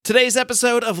Today's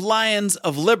episode of Lions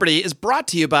of Liberty is brought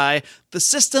to you by The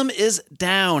System Is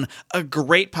Down, a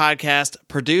great podcast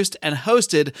produced and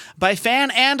hosted by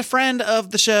fan and friend of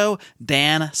the show,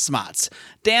 Dan Smots.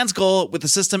 Dan's goal with The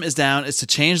System Is Down is to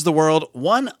change the world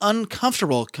one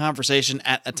uncomfortable conversation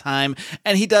at a time,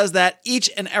 and he does that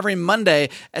each and every Monday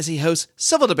as he hosts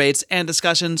civil debates and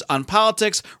discussions on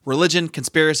politics, religion,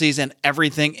 conspiracies, and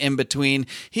everything in between.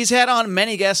 He's had on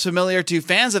many guests familiar to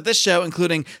fans of this show,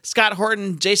 including Scott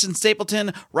Horton, Jason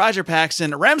Stapleton, Roger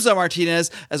Paxton, Remzo Martinez,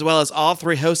 as well as all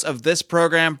three hosts of this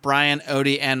program, Brian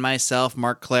Odie and myself,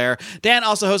 Mark Claire. Dan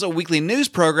also hosts a weekly news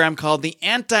program called The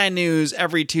Anti-News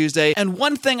every Tuesday, and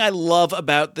one thing I love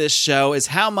about this show is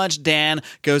how much Dan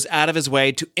goes out of his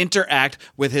way to interact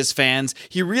with his fans.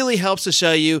 He really helps to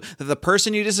show you that the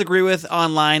person you disagree with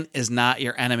online is not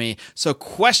your enemy. So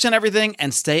question everything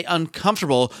and stay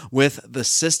uncomfortable with The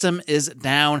System Is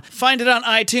Down. Find it on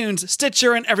iTunes,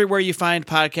 Stitcher, and everywhere you find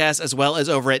podcasts, as well as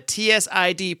over at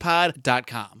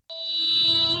tsidpod.com.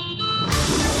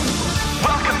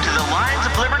 Welcome to the Lions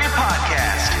of Liberty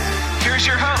podcast. Here's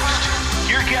your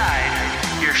host, your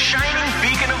guide, your shining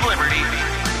beacon of liberty,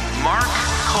 Mark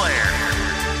Claire.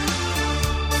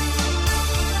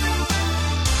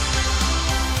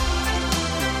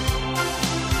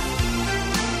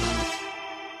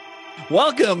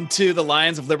 Welcome to the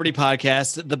Lions of Liberty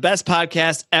podcast, the best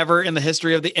podcast ever in the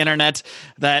history of the internet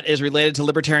that is related to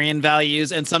libertarian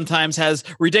values and sometimes has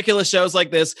ridiculous shows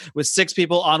like this with six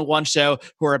people on one show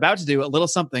who are about to do a little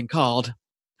something called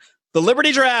the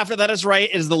Liberty Draft. That is right.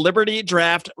 It is the Liberty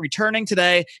Draft returning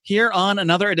today here on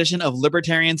another edition of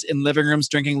Libertarians in Living Rooms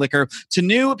Drinking Liquor. To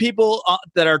new people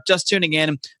that are just tuning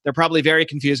in, they're probably very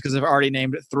confused because I've already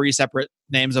named three separate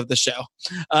names of the show.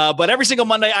 But every single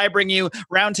Monday, I bring you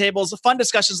roundtables, fun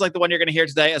discussions like the one you're going to hear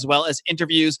today, as well as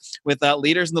interviews with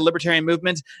leaders in the libertarian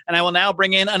movement. And I will now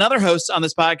bring in another host on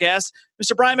this podcast,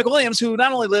 Mr. Brian McWilliams, who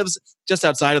not only lives just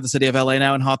outside of the city of LA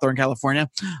now in Hawthorne, California,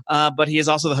 but he is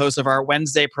also the host of our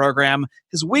Wednesday program,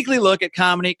 his weekly look at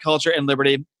comedy, culture, and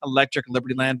liberty, Electric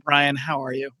Liberty Land. Brian, how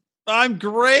are you? I'm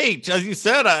great. As you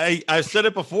said, I've said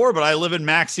it before, but I live in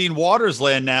Maxine Waters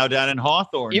land now down in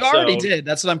Hawthorne. You already did.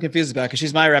 That's what I'm confused about because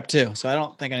she's my rep too. So I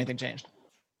don't think anything changed.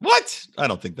 What? I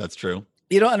don't think that's true.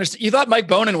 You don't understand. You thought Mike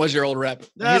Bonin was your old rep.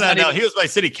 No. He was my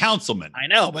city councilman. I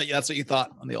know, but that's what you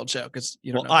thought on the old show because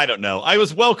you don't know. I don't know. I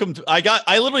was welcomed. I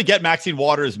literally get Maxine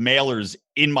Waters mailers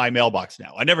in my mailbox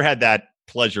now. I never had that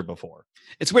pleasure before.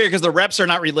 It's weird because the reps are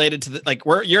not related to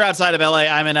the you're outside of LA,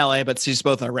 I'm in LA, but she's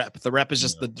both a rep. The rep is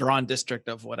just the drawn district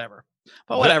of whatever.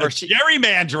 But whatever.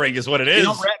 Gerrymandering is what it is. You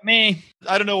don't rep me.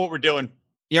 I don't know what we're doing.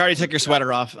 You already took your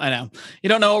sweater off. I know. You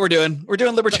don't know what we're doing. We're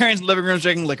doing Libertarians in Living Rooms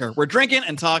Drinking Liquor. We're drinking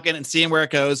and talking and seeing where it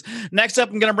goes. Next up,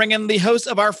 I'm going to bring in the host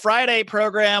of our Friday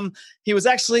program. He was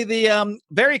actually the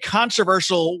very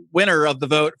controversial winner of the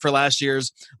vote for last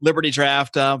year's Liberty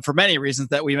Draft for many reasons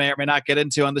that we may or may not get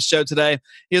into on the show today.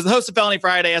 He is the host of Felony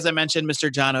Friday, as I mentioned, Mr.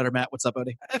 John Odermatt. What's up,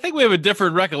 Odie? I think we have a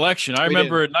different recollection. I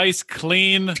remember a nice,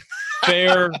 clean,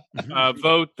 fair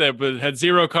vote that had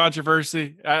zero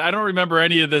controversy. I don't remember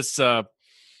any of this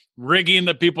rigging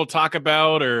that people talk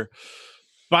about or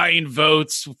buying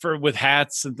votes with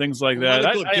hats and things like that.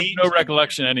 I have no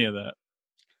recollection of any of that.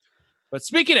 But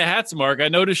speaking of hats, Mark, I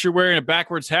noticed you're wearing a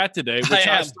backwards hat today, which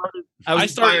I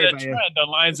started a trend on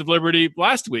Lions of Liberty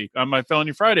last week on my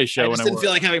Felony Friday show. I just didn't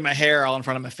feel like having my hair all in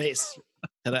front of my face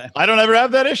today. I don't ever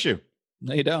have that issue.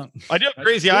 No, you don't. I do have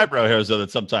crazy eyebrow hairs, though, that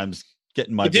sometimes get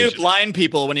in my vision. You do blind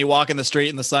people when you walk in the street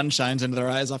and the sun shines into their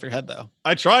eyes off your head, though.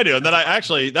 I try to. And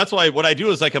then that's why what I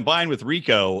do is I combine with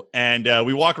Rico and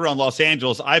we walk around Los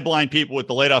Angeles. I blind people with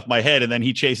the light off my head and then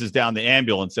he chases down the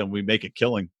ambulance and we make a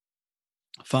killing.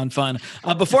 Fun.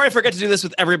 Before I forget to do this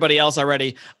with everybody else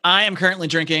already, I am currently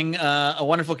drinking a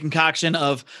wonderful concoction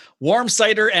of warm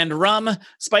cider and rum,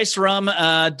 spiced rum,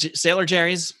 Sailor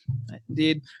Jerry's.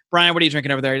 Indeed. Brian, what are you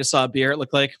drinking over there? I just saw a beer, it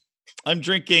looked like. I'm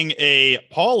drinking a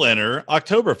Paulaner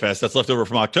Oktoberfest that's left over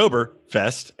from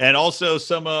Oktoberfest and also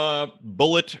some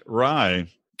Bullet Rye.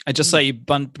 I just saw you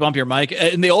bump your mic.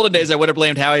 In the olden days, I would have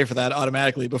blamed Howie for that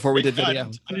automatically before we did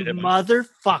video.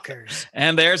 Motherfuckers.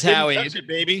 And there's Howie. It,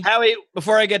 baby. Howie,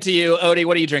 before I get to you, Odie,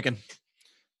 what are you drinking?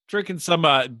 Drinking some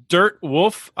Dirt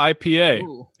Wolf IPA.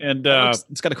 Ooh. And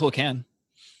it's got a cool can.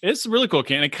 It's a really cool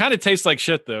can. It kind of tastes like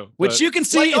shit, though. Which you can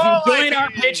see if you join our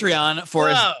Patreon for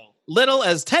as little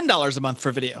as $10 a month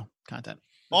for video content.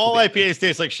 All IPAs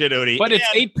taste like shit, Odie. But it's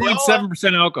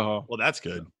 8.7% alcohol. Well, that's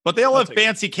good. But they all have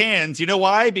fancy cans. You know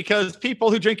why? Because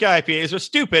people who drink IPAs are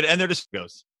stupid and they're just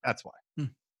goes. That's why.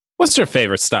 What's your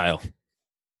favorite style?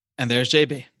 And there's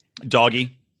JB.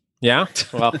 Doggy. Yeah?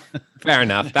 Well, fair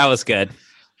enough. That was good.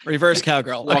 Reverse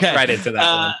cowgirl. Walk Okay. right into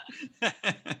that one.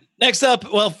 Next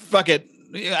up, well, fuck it.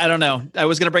 I don't know. I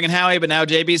was going to bring in Howie, but now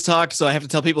JB's talked, so I have to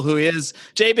tell people who he is.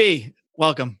 JB,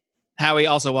 welcome. Howie,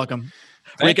 also welcome.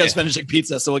 Thank Rico's you. finishing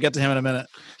pizza, so we'll get to him in a minute.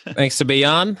 Thanks to be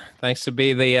on. Thanks to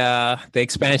be the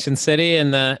expansion city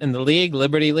in the league,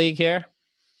 Liberty League here.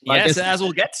 Yes, as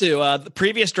we'll get to. The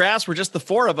previous drafts were just the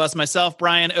four of us, myself,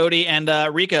 Brian, Odie, and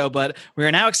Rico, but we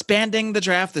are now expanding the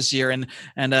draft this year, and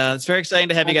it's very exciting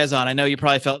to have you guys on. I know you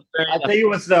probably felt very I think it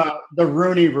was the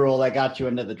Rooney rule that got you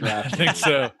into the draft. I think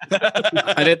so.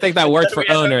 I didn't think that worked for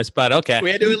owners, but okay.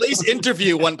 we had to at least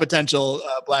interview one potential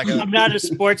blackout. I'm not a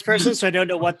sports person, so I don't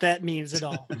know what that means at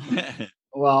all.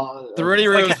 Well, The Rooney It's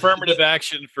Rule. like affirmative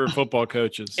action for football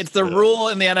coaches. It's the rule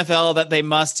in the NFL that they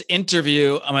must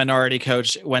interview a minority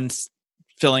coach when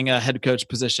filling a head coach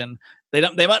position. They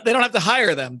don't have to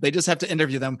hire them. They just have to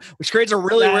interview them, which creates a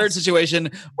really That's weird situation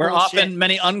where bullshit. often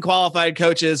many unqualified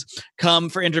coaches come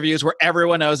for interviews where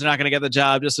everyone knows they're not going to get the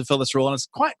job just to fill this rule. And it's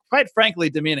quite frankly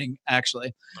demeaning,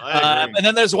 actually. And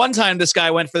then there's one time this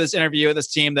guy went for this interview with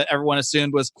this team that everyone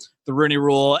assumed was the Rooney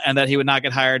Rule and that he would not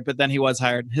get hired, but then he was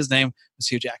hired. His name was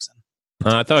Hugh Jackson.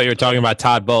 I thought you were talking about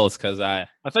Todd Bowles because I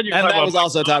thought you were And talking that was about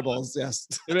also Todd Bowles, yes.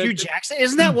 Hugh Jackson,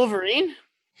 isn't that Wolverine?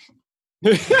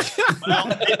 Well,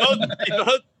 they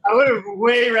both I would have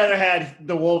way rather had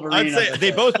the Wolverine. I'd say as a they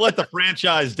pick. both let the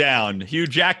franchise down. Hugh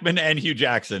Jackman and Hugh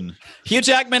Jackson. Hugh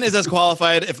Jackman is as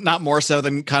qualified, if not more so,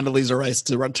 than Condoleezza Rice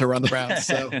to run the Browns.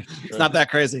 So it's not that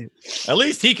crazy. At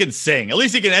least he can sing. At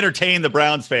least he can entertain the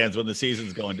Browns fans when the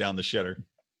season's going down the shitter.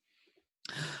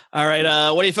 All right,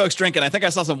 what are you folks drinking? I think I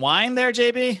saw some wine there,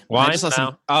 JB. I wine. just saw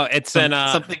some- Oh, it's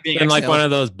something being in like exhaled. one of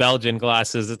those Belgian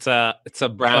glasses. It's a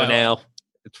brown Oh. ale.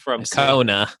 It's from I see.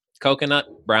 Kona, coconut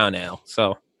brown ale.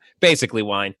 So basically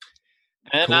wine.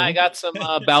 And Cool. I got some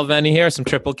Balvenie here, some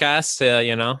triple casts. A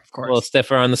course. little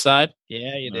stiffer on the side.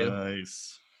 Yeah, you do.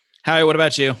 Nice. Howie, what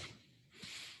about you?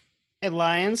 Hey,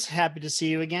 Lions, happy to see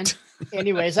you again.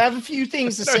 Anyways, I have a few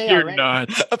things to No, say you're already. not.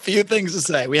 A few things to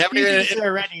say. We haven't Few even, things to say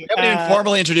already.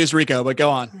 formally introduced Rico, but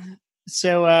go on.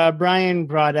 So Brian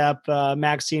brought up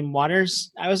Maxine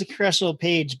Waters. I was a Crystal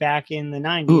Page back in the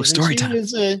 90s. Ooh, and story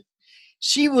time.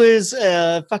 She was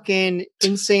a fucking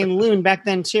insane loon back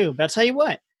then too. But I'll tell you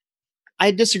what,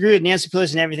 I disagree with Nancy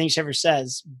Pelosi and everything she ever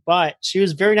says, but she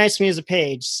was very nice to me as a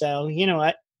page. So you know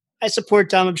what? I support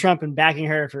Donald Trump and backing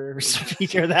her for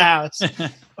Speaker of the House.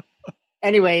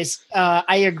 Anyways,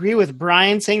 I agree with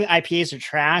Brian saying that IPAs are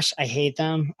trash. I hate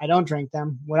them. I don't drink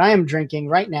them. What I am drinking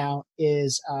right now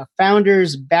is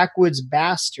Founder's Backwoods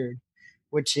Bastard,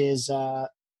 which is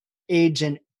aged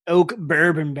in oak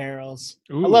bourbon barrels.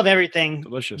 Ooh, I love everything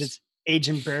delicious. that's aged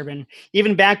in bourbon.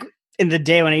 Even back in the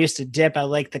day when I used to dip, I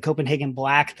like the Copenhagen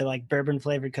Black, the like bourbon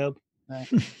flavored Coke.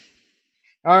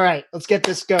 All right, let's get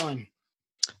this going.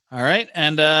 All right.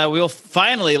 And we'll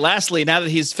lastly, now that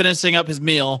he's finishing up his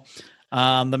meal,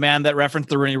 the man that referenced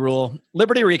the Rooney Rule,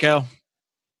 Liberty Rico.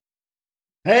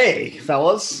 Hey,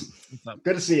 fellas.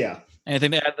 Good to see you.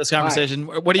 Anything to add to this conversation?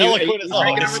 What do you? Eloquent as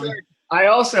always. I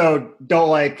also don't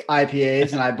like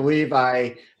IPAs, and I believe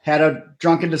I had a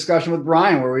drunken discussion with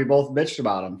Brian where we both bitched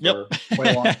about them for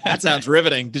quite a long time. That sounds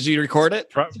riveting. Did you record it?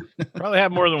 Probably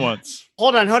have more than once.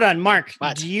 Hold on. Mark,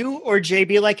 What? do you or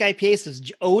JB like IPAs? Is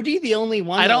Odie the only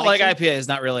one? I that don't like likes them? IPAs.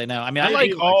 Not really. No. I mean, I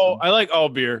like all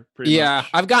beer. Pretty Yeah, much.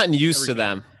 I've gotten used to Every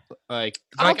them. Like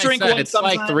I'll I drink said, one it's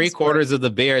like sometimes, 3/4 of the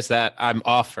beers that I'm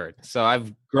offered. So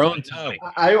I've grown to like,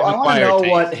 I want to Acquired know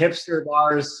taste. what hipster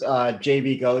bars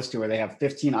JB goes to where they have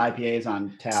 15 IPAs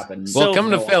on tap. And well, come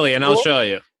to Philly and I'll Well, show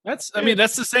you. That's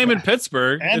the same in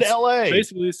Pittsburgh And It's LA.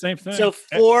 Basically the same thing. So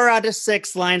 4 out of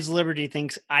 6 Lions of Liberty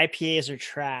thinks IPAs are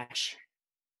trash.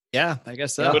 Yeah, I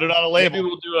guess so. Put it on a maybe label.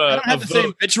 we'll do I a, don't have a the same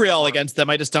vote. vitriol against them.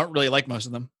 I just don't really like most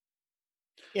of them.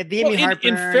 Yeah, the Well, Amy in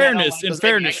Harper. fairness, Doesn't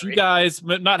make me you angry. guys,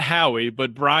 but not Howie,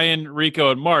 but Brian,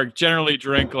 Rico, and Mark generally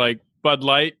drink like Bud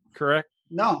Light, correct?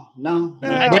 No.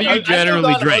 What do you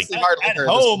generally drink? At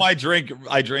home, I drink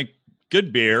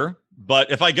good beer,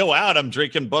 but if I go out, I'm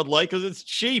drinking Bud Light because it's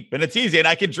cheap and it's easy, and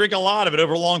I can drink a lot of it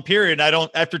over a long period. And I don't.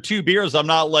 After 2 beers, I'm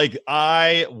not like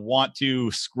I want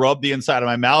to scrub the inside of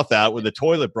my mouth out with a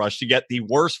toilet brush to get the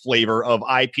worst flavor of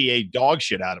IPA dog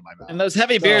shit out of my mouth. And those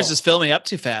heavy beers So- just fill me up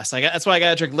too fast. That's why I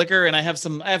gotta drink liquor, and I have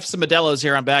some Modelo's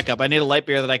here on backup. I need a light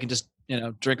beer that I can just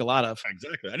drink a lot of.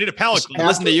 Exactly. I need a palate Just cleanser.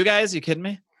 listen to you guys. You kidding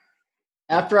me?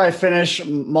 After I finish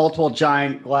multiple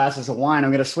giant glasses of wine,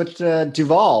 I'm going to switch to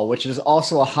Duval, which is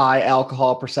also a high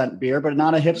alcohol percent beer, but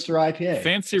not a hipster IPA.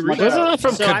 Fancy It's much Rico. Wasn't that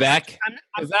from So I'm- Quebec?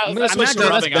 I'm Is that, I'm gonna that's, switch not- to that's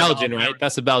rubbing alcohol. Belgian, right?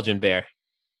 That's a Belgian beer.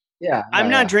 Yeah, I'm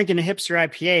yeah, not yeah. drinking a hipster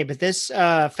IPA, but this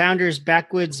Founder's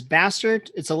Backwoods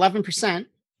Bastard, it's 11%.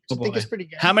 I think it's pretty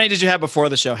good. How many did you have before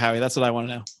the show, Howie? That's what I want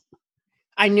to know.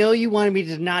 I know you wanted me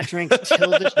to not drink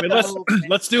till the show.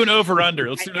 Let's do an over/under.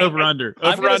 Let's do an over/under.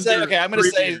 I'm gonna say, Over/under, okay. I'm gonna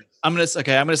 3 say, beers. I'm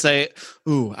gonna say,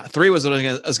 ooh, 3 was what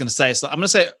I was gonna say. So I'm gonna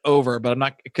say over, but I'm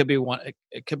not. It could be 1.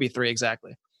 It could be 3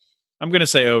 exactly. I'm gonna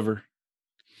say over.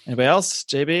 Anybody else?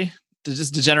 JB,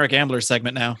 just degenerate gambler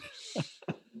segment now.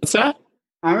 What's that?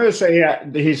 I'm going to say, yeah,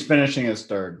 he's finishing his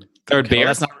third. Third Okay, well, beer.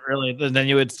 that's not really. Then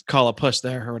you would call a push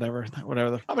there or whatever.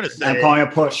 Whatever. I'm gonna say I'm calling a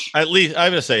push. at least.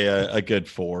 I'm gonna say a good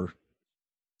 4.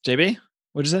 JB,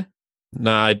 what'd you say?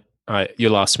 No, you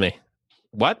lost me.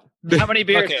 What? How many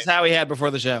beers Okay. is Howie had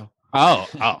before the show? Oh.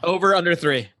 Over, under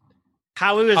 3.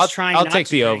 Howie was trying. I'll not take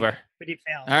to the drink, over. but he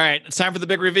failed. All right, it's time for the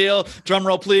big reveal. Drum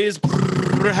roll, please.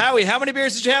 Howie, how many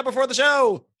beers did you have before the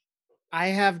show? I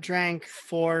have drank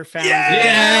 4 Fountain.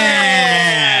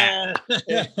 Yeah!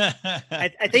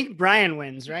 I think Brian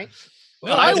wins, right?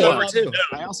 Well, I I said over won. 2.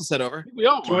 I also said over. We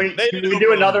all Can won. we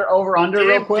do another over-under real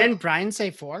Didn't, quick? didn't Brian say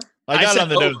 4? I got I it said on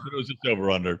the nose, over. but it was just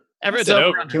over under. Everyone's said over.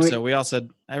 over. Under, Can we- so we all said,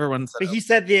 everyone said But over. he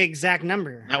said the exact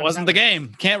number. That wasn't the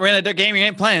game. Can't win a game you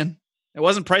ain't playing. It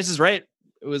wasn't Price is Right.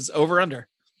 It was over under.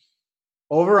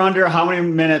 Over-under how many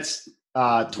minutes?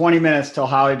 20 minutes till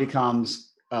Howie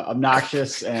becomes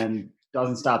obnoxious and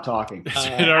doesn't stop talking.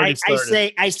 It already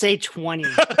started. I say 20.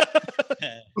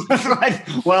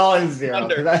 Well, it's 0.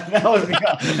 Under. That was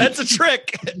That's a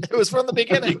trick. It was from the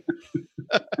beginning.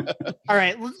 All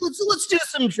right, let's do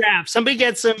some drafts. Somebody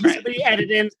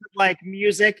edit in some like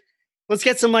music. Let's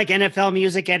get some like NFL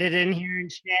music edited in here and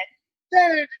shit.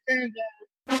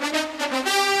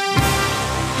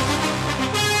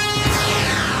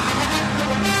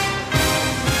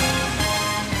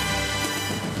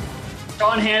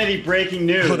 Sean Hannity breaking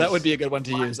news. Oh, that would be a good one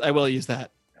to use. I will use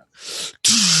that.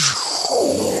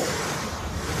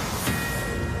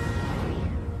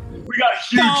 We got a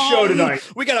huge show tonight.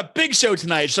 We got a big show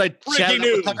tonight. Should I chat Breaking it up with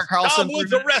news: Tucker Tom Carlson?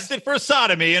 Woods arrested for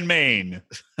sodomy in Maine.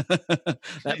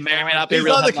 That may or may not be a He's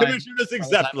real on the headline. commissioner's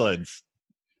exemplance.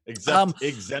 All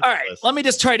Exempless. right, let me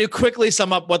just try to quickly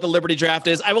sum up what the Liberty Draft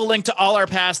is. I will link to all our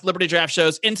past Liberty Draft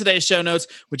shows in today's show notes,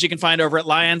 which you can find over at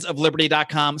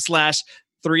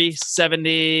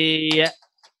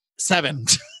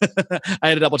lionsofliberty.com/377. I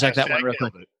had to double check that one real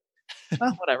quick.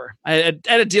 Well, whatever. I had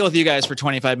to deal with you guys for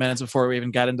 25 minutes before we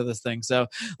even got into this thing. So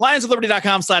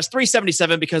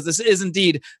lionsofliberty.com/377, because this is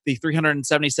indeed the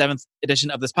 377th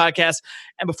edition of this podcast.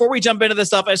 And before we jump into this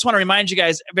stuff, I just want to remind you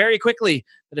guys very quickly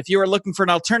that if you are looking for an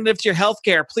alternative to your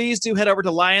healthcare, please do head over to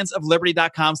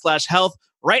lionsofliberty.com/health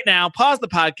right now. Pause the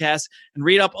podcast and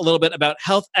read up a little bit about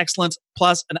Health Excellence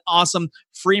Plus, an awesome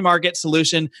free market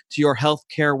solution to your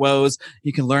healthcare woes.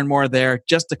 You can learn more there.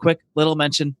 Just a quick little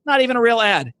mention, not even a real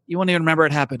ad. You won't even remember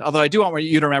it happened. Although I do want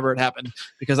you to remember it happened,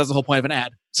 because that's the whole point of an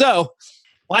ad. So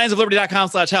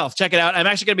lionsofliberty.com/health. Check it out. I'm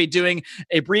actually going to be doing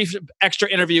a brief extra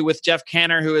interview with Jeff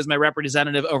Canner, who is my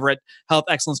representative over at Health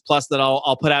Excellence Plus, that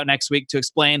I'll put out next week to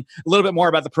explain a little bit more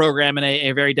about the program in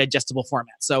a very digestible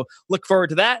format. So look forward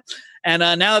to that. And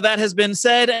now that has been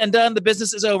said and done, the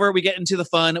business is over. We get into the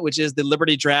fun, which is the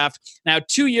Liberty Draft. Now,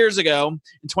 2 years ago,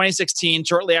 in 2016,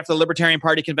 shortly after the Libertarian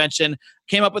Party convention,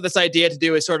 came up with this idea to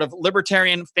do a sort of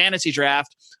libertarian fantasy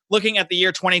draft, looking at the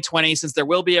year 2020, since there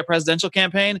will be a presidential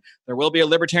campaign, there will be a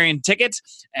libertarian ticket,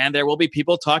 and there will be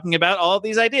people talking about all of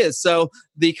these ideas. So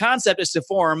the concept is to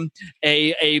form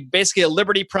a basically a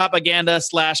liberty propaganda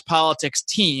 / politics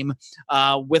team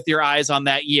with your eyes on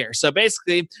that year. So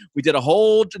basically, we did a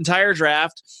whole entire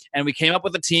draft, and we came up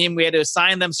with a team. We had to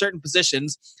assign them certain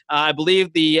positions. I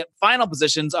believe the final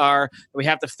positions we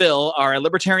have to fill are a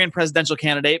libertarian presidential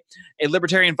candidate, a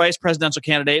libertarian vice presidential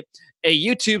candidate, a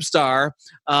YouTube star,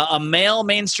 a male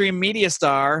mainstream media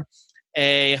star,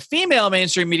 a female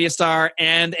mainstream media star,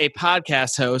 and a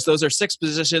podcast host. Those are 6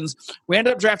 positions. We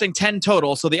ended up drafting 10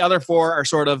 total, so the other 4 are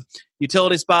sort of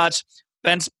utility spots,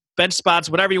 bench spots,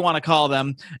 whatever you want to call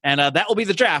them. And that will be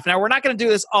the draft. Now, we're not going to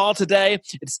do this all today.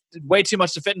 It's way too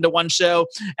much to fit into one show.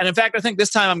 And in fact, I think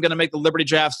this time I'm going to make the Liberty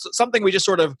Draft something we just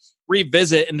sort of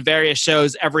revisit in various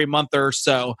shows every month or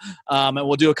so. And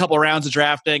we'll do a couple rounds of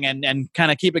drafting and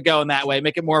kind of keep it going that way,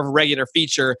 make it more of a regular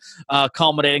feature,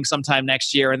 culminating sometime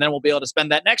next year. And then we'll be able to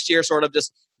spend that next year sort of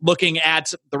just looking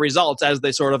at the results as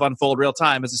they sort of unfold real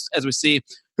time, as we see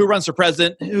who runs for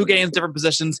president, who gains different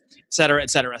positions, et cetera,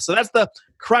 et cetera. So that's the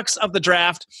crux of the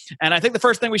draft. And I think the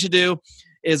first thing we should do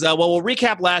is, we'll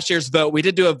recap last year's vote. We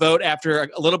did do a vote after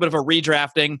a little bit of a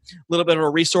redrafting, a little bit of a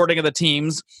resorting of the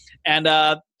teams. And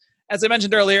as I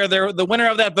mentioned earlier, the winner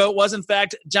of that vote was, in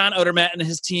fact, John Odermatt and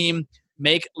his team.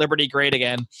 Make Liberty great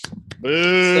again.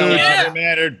 Boo, So,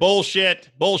 gerrymandered. Bullshit.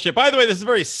 By the way, this is a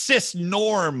very cis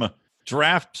norm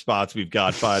draft spots we've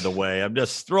got, by the way. I'm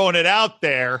just throwing it out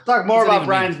there. Talk more about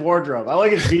Brian's wardrobe. I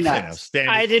like his V-necks.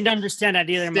 I didn't understand that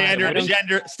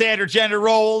either. Standard gender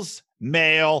roles: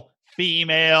 male,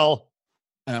 female.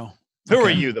 Oh, who are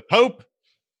you? The Pope?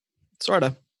 Sort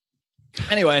of.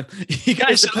 Anyway, you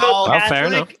guys should all. Fair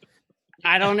enough.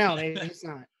 I don't know. It's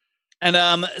not. And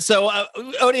so,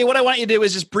 Odie, what I want you to do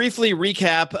is just briefly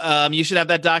recap. You should have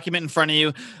that document in front of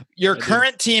you. Your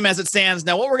current team as it stands.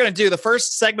 Now, what we're going to do, the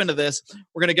first segment of this,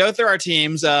 we're going to go through our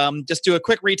teams, just do a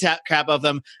quick recap of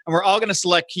them, and we're all going to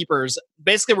select keepers.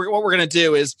 Basically, what we're going to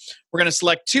do is we're going to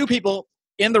select 2 people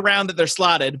in the round that they're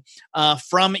slotted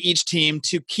from each team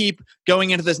to keep going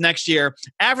into this next year.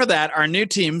 After that, our new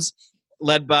teams,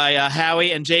 led by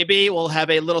Howie and JB, will have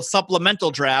a little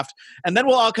supplemental draft, and then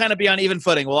we'll all kind of be on even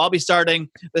footing. We'll all be starting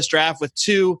this draft with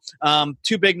two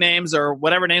big names or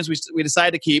whatever names we decide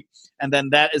to keep, and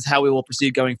then that is how we will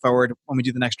proceed going forward when we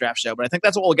do the next draft show. But I think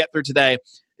that's what we'll get through today,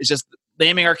 is just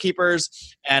naming our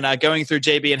keepers and going through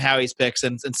JB and Howie's picks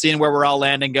and seeing where we're all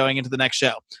landing going into the next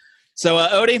show. So,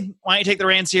 Odie, why don't you take the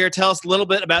reins here? Tell us a little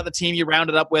bit about the team you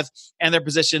rounded up with and their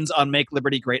positions on Make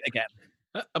Liberty Great Again.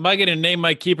 Am I going to name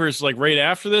my keepers like right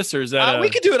after this, or is that? We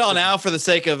could do it all now for the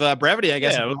sake of brevity, I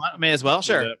guess. Yeah, may as well.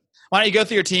 Sure. Why don't you go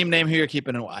through your team, name who you're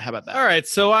keeping, and why? How about that? All right.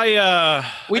 So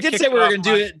we did say we were going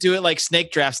to do it like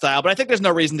snake draft style, but I think there's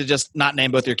no reason to just not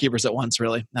name both your keepers at once.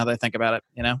 Really, now that I think about it,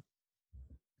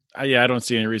 Yeah, I don't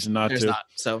see any reason not there's to. Not,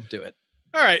 so do it.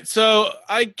 All right, so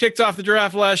I kicked off the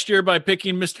draft last year by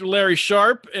picking Mr. Larry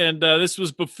Sharpe, and this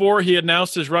was before he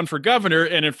announced his run for governor.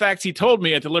 And in fact, he told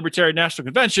me at the Libertarian National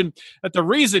Convention that the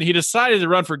reason he decided to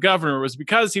run for governor was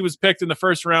because he was picked in the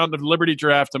first round of the Liberty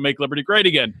Draft to make Liberty great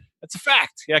again. That's a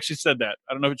fact. He actually said that.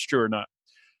 I don't know if it's true or not.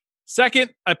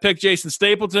 Second, I picked Jason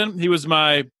Stapleton. He was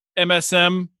my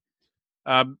MSM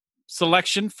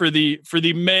selection for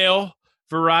the male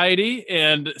variety,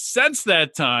 and since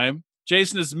that time,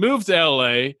 Jason has moved to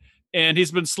LA and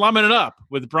he's been slumming it up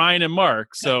with Brian and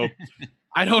Mark. So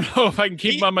I don't know if I can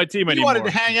keep him on my team anymore. He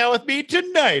wanted to hang out with me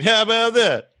tonight. How about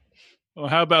that? Well,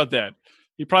 how about that?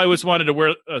 He probably just wanted to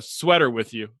wear a sweater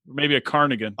with you, or maybe a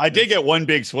cardigan. I did get one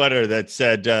big sweater that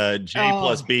said J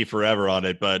plus B forever on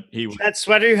it, but that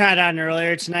sweater you had on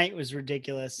earlier tonight was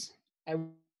ridiculous.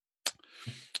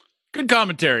 Good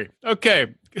commentary. Okay.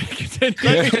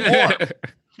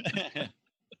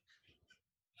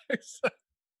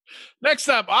 Next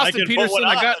up, Austin Peterson.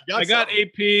 I got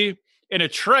AP in a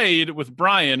trade with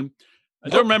Brian. I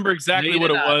don't remember exactly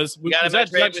what it was. Was that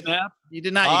Judge Knapp? You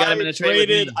did not. You got him in a trade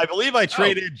with me. I believe I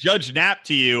traded Judge Knapp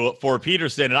to you for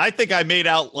Peterson, and I think I made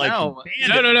out like no.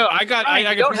 I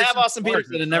don't have Austin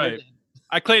Peterson and never did.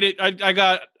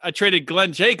 I traded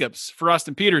Glenn Jacobs for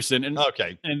Austin Peterson,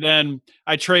 and then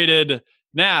I traded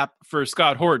Knapp for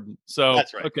Scott Horton. So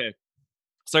that's right. Okay,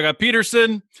 so I got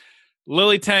Peterson.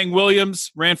 Lily Tang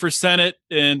Williams ran for Senate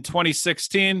in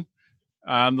 2016,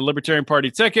 the Libertarian Party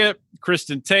ticket.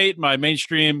 Kristen Tate, my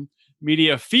mainstream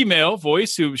media female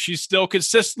voice, who she's still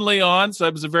consistently on, so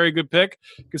that was a very good pick.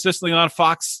 Consistently on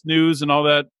Fox News and all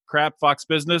that crap, Fox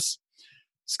Business.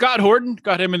 Scott Horton,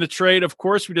 got him in the trade, of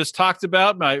course, we just talked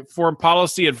about, my foreign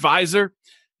policy advisor.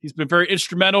 He's been very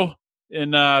instrumental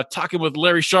in talking with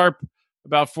Larry Sharpe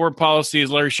about foreign policy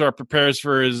as Larry Sharpe prepares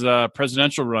for his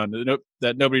presidential run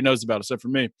that nobody knows about except for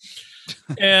me.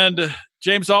 And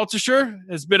James Altucher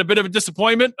has been a bit of a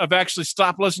disappointment. I've actually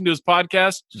stopped listening to his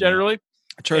podcast generally.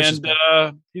 And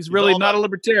he's really not a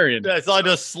libertarian. It's all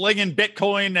just slinging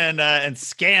Bitcoin and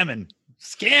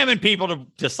scamming people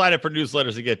to sign up for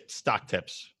newsletters to get stock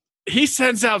tips. He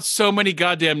sends out so many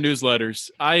goddamn newsletters.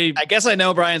 I guess I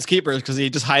know Brian's keepers because he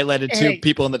just highlighted 2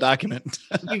 people in the document.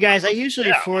 You guys, I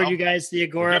usually forward you guys the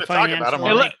Agora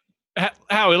financial.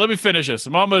 Howie, let me finish this.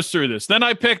 I'm almost through this. Then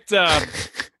I picked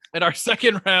in our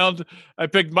second round, I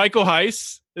picked Michael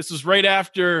Heiss. This was right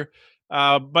after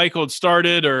Michael had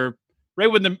started, or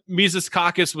right when the Mises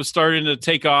Caucus was starting to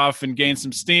take off and gain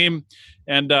some steam.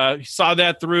 And he saw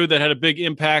that through. That had a big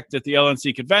impact at the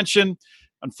LNC convention.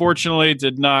 Unfortunately,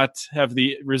 did not have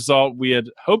the result we had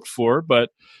hoped for.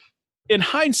 But in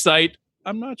hindsight,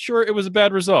 I'm not sure it was a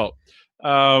bad result.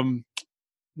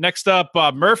 Next up,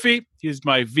 Bob Murphy. He's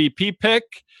my VP pick.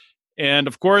 And,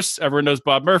 of course, everyone knows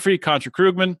Bob Murphy. Contra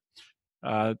Krugman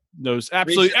knows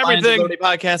absolutely everything.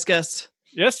 Podcast guest.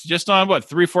 Yes, just on,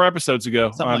 3-4 episodes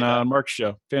ago on Mark's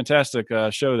show. Fantastic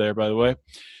show there, by the way.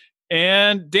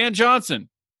 And Dan Johnson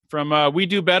from We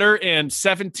Do Better and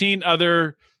 17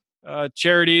 other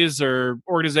charities or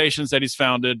organizations that he's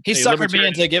founded. He suckered me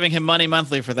into giving him money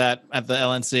monthly for that at the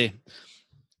LNC.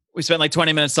 We spent like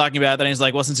 20 minutes talking about that. And he's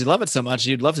like, well, since you love it so much,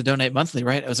 you'd love to donate monthly,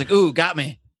 right? I was like, ooh, got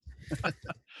me.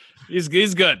 He's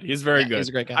good. He's very good. He's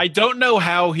a great guy. I don't know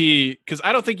how because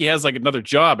I don't think he has like another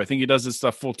job. I think he does this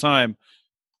stuff full time.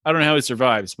 I don't know how he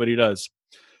survives, but he does.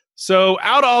 So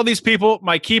out of all these people,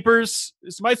 my keepers,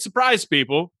 this might surprise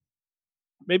people.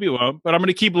 Maybe it won't, but I'm going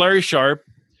to keep Larry Sharp.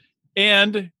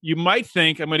 And you might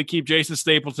think I'm going to keep Jason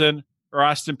Stapleton or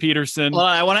Austin Peterson. Well,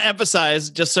 I want to emphasize,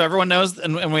 just so everyone knows,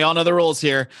 and we all know the rules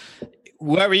here,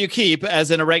 whoever you keep,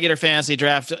 as in a regular fantasy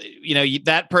draft,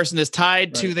 that person is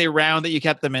tied to the round that you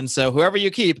kept them in. So whoever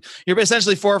you keep, you're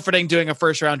essentially forfeiting doing a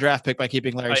first-round draft pick by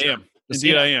keeping Larry Sharp. I am.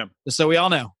 Indeed, I am. Just so we all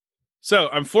know. So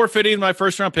I'm forfeiting my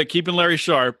first-round pick, keeping Larry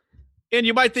Sharp. And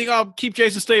you might think, I'll keep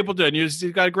Jason Stapleton. He's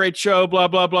got a great show, blah,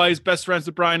 blah, blah. He's best friends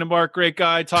with Brian and Mark, great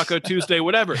guy, Taco Tuesday,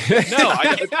 whatever. No,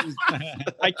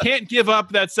 I can't give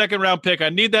up that second-round pick. I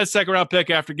need that second-round pick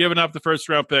after giving up the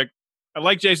first-round pick. I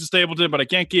like Jason Stapleton, but I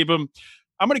can't keep him.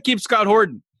 I'm going to keep Scott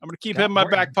Horton. I'm going to keep him in my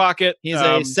back pocket. He's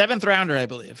a seventh rounder, I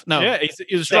believe. No, yeah,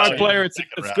 he's a strong player. It's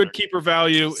good keeper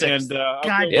value. Sixth. And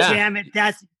God damn it,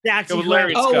 that's exactly who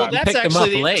I Oh, well, that's picked him actually up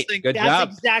the late. interesting. Good That's job.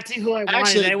 exactly who I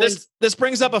wanted. Actually, this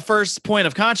brings up a first point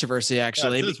of controversy.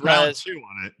 Actually, this is round 2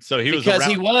 on it. So he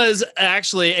was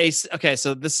actually okay.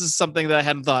 So this is something that I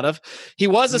hadn't thought of. He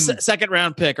was a second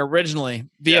round pick originally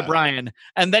via Brian,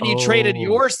 and then you traded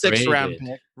your sixth round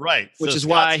pick, right? Which so is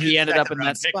why Scott's he ended up in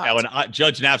second-round that pick spot. now, and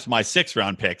Judge Knapp's my 6th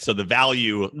round pick, so the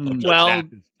value of Judge Knapp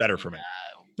is better for me.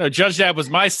 No, Judge Knapp was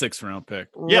my 6th-round pick.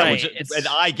 Yeah, Right. and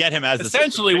I get him as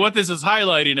Essentially, what this is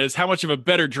highlighting is how much of a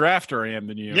better drafter I am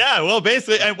than you. Yeah, well,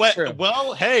 basically, and True.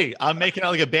 well, hey, I'm making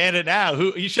out like a bandit now.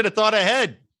 Who you should have thought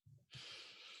ahead.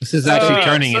 This is actually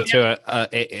turning so- into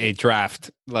a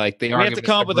draft. Like the We have to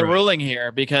come up with a ruling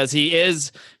here because he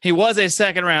was a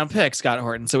second round pick, Scott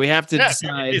Horton. So we have to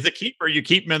decide. He's a keeper. You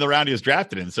keep him in the round he was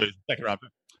drafted in, so he's a 2nd round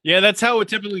pick. Yeah, that's how it would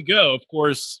typically go. Of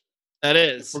course, That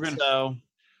is. We're gonna- So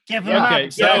Give him Okay,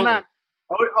 up. so- Give him up.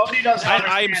 Odie doesn't I'm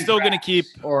understand still going to drafts, keep.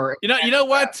 Or You know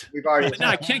what? We've already. No,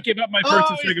 I can't give up my first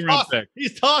and second round pick.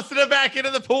 He's tossing it back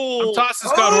into the pool. I'm tossing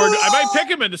Scott Horton. I might pick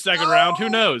him in the second round. Who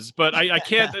knows? But I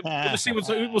can't.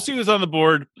 We'll see who's on the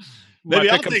board. Maybe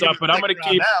My I'll pick comes take him up, in but the I'm going to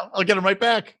second keep. round now. I'll get him right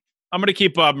back. I'm going to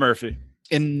keep Bob Murphy.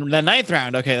 in the 9th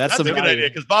round. Okay, that's That's a some good idea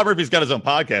because Bob Murphy's got his own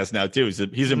podcast now too.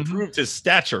 He's improved his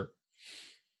stature.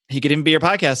 He could even be your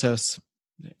podcast host.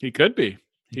 He could be.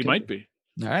 He might be.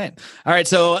 All right.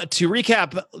 So to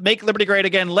recap, Make Liberty Great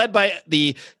Again, led by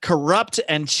the corrupt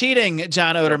and cheating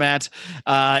John Odermatt,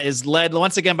 is led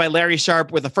once again by Larry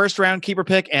Sharp with a 1st round keeper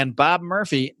pick and Bob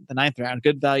Murphy, the 9th round.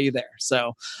 Good value there.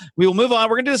 So we will move on.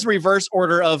 We're going to do this in reverse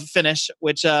order of finish,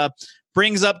 which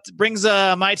brings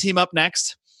my team up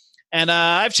next. And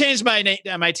I've changed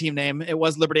my team name. It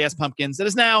was Liberty Ass Pumpkins. It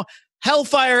is now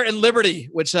Hellfire and Liberty,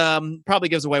 which probably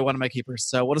gives away one of my keepers.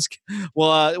 So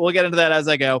we'll get into that as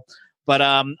I go. But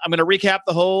I'm going to recap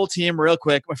the whole team real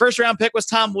quick. My 1st round pick was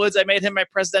Tom Woods. I made him my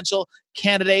presidential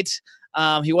candidate.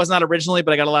 He was not originally,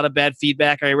 but I got a lot of bad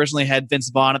feedback. I originally had Vince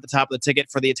Vaughn at the top of the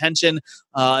ticket for the attention.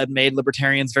 It made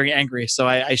libertarians very angry. So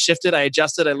I shifted, I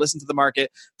adjusted, I listened to the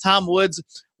market. Tom Woods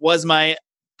was my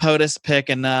POTUS pick,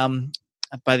 and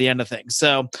by the end of things.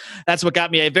 So that's what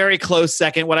got me a very close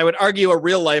second. What I would argue a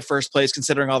real life first place,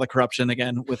 considering all the corruption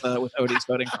again with Odie's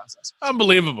voting process.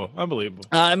 Unbelievable.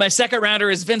 And my 2nd rounder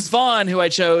is Vince Vaughn, who I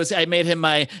chose. I made him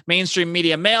my mainstream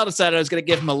media male. Decided I was going to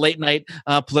give him a late night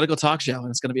political talk show, and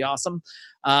it's going to be awesome.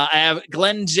 I have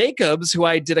Glenn Jacobs, who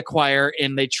I did acquire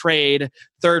in the trade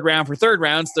 3rd round for 3rd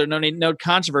round. So there's no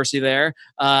controversy there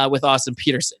with Austin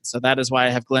Peterson. So that is why I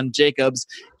have Glenn Jacobs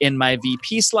in my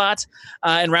VP slot.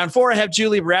 In round 4, I have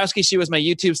Julie Borowski. She was my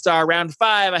YouTube star. Round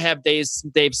 5, I have Dave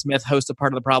Smith, host of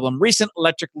Part of the Problem, recent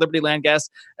Electric Liberty Land guest,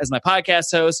 as my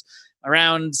podcast host.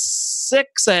 Around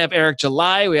 6, I have Eric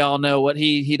July. We all know what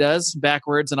he does,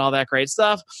 backwards and all that great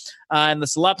stuff. In the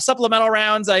supplemental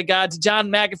rounds, I got John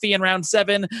McAfee in round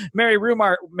 7. Mary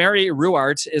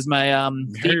Ruart is my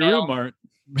female.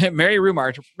 Mary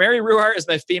Ruart is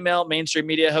my female mainstream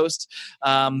media host,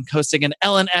 hosting an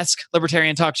Ellen-esque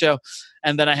libertarian talk show.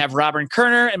 And then I have Robin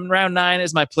Kerner in round 9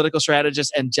 is my political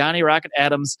strategist, and Johnny Rocket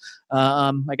Adams.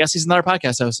 I guess he's another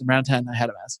podcast host in round 10. I had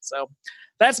him as. So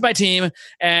that's my team.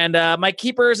 And my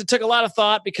keepers, it took a lot of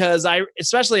thought because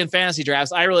especially in fantasy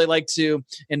drafts, I really like to,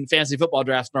 in fantasy football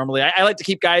drafts normally, I like to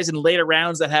keep guys in later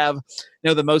rounds that have,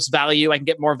 the most value. I can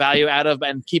get more value out of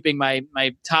and keeping my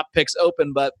top picks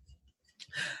open. But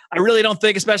I really don't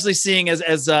think, especially seeing as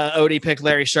Odie picked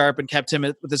Larry Sharp and kept him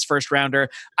with his first rounder,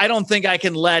 I don't think I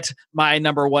can let my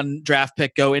number one draft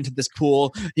pick go into this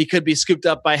pool. He could be scooped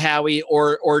up by Howie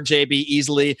or JB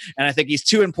easily, and I think he's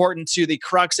too important to the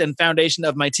crux and foundation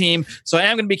of my team. So I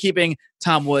am going to be keeping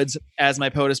Tom Woods as my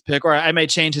POTUS pick, or I may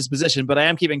change his position, but I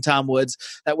am keeping Tom Woods.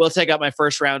 That will take up my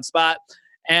first round spot.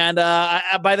 And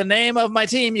by the name of my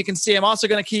team, you can see I'm also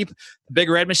going to keep the big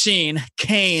red machine,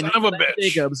 Kane Son of a bitch.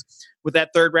 Jacobs, with that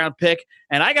third round pick.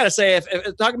 And I got to say, if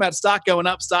talking about stock going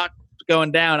up, stock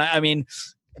going down, I mean,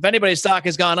 if anybody's stock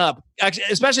has gone up, actually,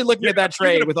 especially looking at that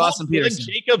trade with Austin Peterson.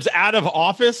 Jacobs out of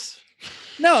office?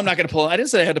 No, I'm not going to pull him. I didn't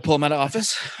say I had to pull him out of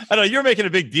office. I know you're making a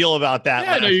big deal about that.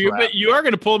 Yeah, no, you are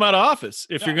going to pull him out of office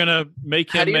if you're going to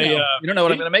make him you don't know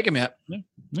what I'm going to make him yet. Yeah.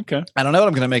 Okay. I don't know what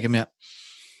I'm going to make him yet.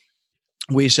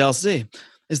 We shall see.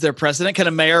 Is there precedent? Can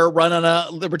a mayor run on a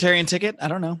libertarian ticket? I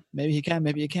don't know. Maybe he can.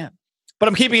 Maybe he can't. But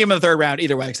I'm keeping him in the third round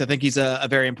either way because I think he's a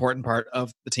very important part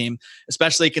of the team,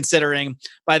 especially considering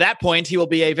by that point he will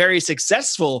be a very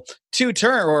successful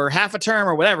 2-term or half a term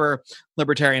or whatever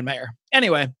libertarian mayor.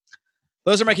 Anyway,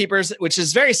 those are my keepers, which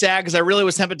is very sad because I really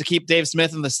was tempted to keep Dave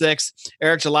Smith in the 6th,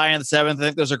 Eric July in the 7th. I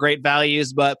think those are great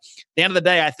values. But at the end of the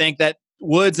day, I think that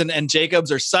Woods and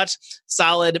Jacobs are such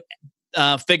solid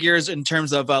figures in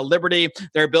terms of liberty,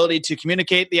 their ability to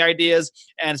communicate the ideas,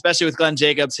 and especially with Glenn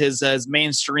Jacobs, his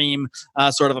mainstream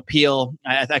sort of appeal.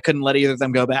 I couldn't let either of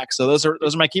them go back. So those are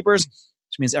my keepers,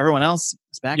 which means everyone else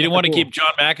is back. You didn't want to keep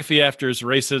John McAfee after his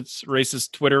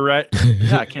racist Twitter rant?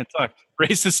 Yeah, I can't talk.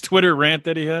 Racist Twitter rant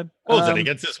that he had. What was it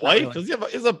against his wife? Does he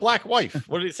have a black wife?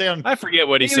 What did he say on? I forget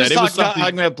what he said. It was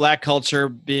talking about black culture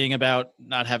being about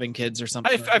not having kids or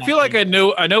something. I feel like I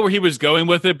know where he was going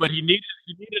with it, but he needed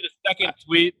a second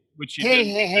tweet, which he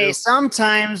hey.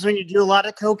 Sometimes when you do a lot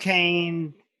of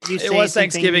cocaine, it was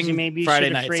Thanksgiving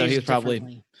Friday night, so he was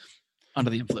probably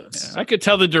under the influence. Yeah, I could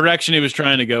tell the direction he was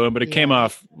trying to go in, but it came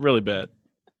off really bad.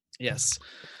 Yes.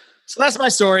 So that's my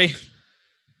story.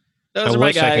 Those I are my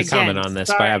wish guys. I could comment on this,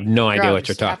 but I have no idea what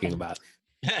you're talking about.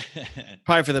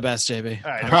 Probably for the best, JB.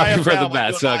 All right, Probably for the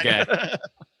best. Okay.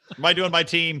 Am I doing my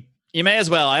team? You may as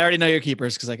well. I already know your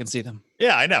keepers because I can see them.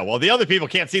 Yeah, I know. Well, the other people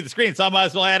can't see the screen, so I might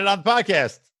as well add it on the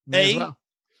podcast. May as well.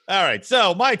 All right.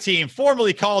 So my team,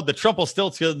 formerly called the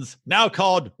Trumpelstiltskins, now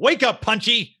called Wake Up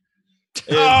Punchy.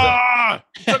 Took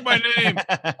my name.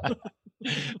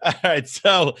 All right.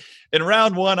 So in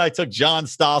round 1, I took John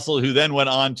Stossel, who then went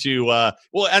on to,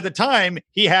 well, at the time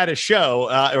he had a show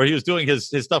or he was doing his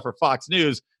stuff for Fox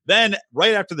News. Then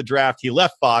right after the draft, he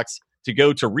left Fox to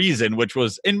go to Reason, which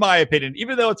was, in my opinion,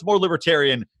 even though it's more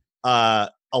libertarian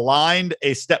aligned,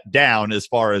 a step down as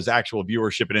far as actual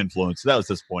viewership and influence. So that was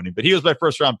disappointing. But he was my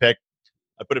first round pick.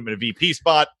 I put him in a VP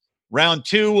spot. Round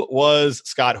 2 was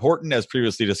Scott Horton, as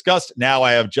previously discussed. Now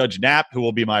I have Judge Knapp, who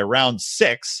will be my round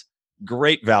 6.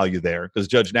 Great value there because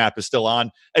Judge Knapp is still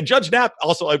on. And Judge Knapp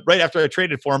also, right after I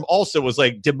traded for him, also was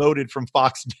like demoted from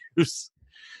Fox News.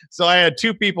 So I had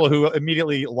 2 people who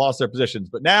immediately lost their positions.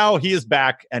 But now he is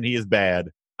back and he is bad.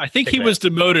 I think he was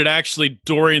demoted actually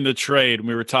during the trade when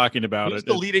we were talking about He was it.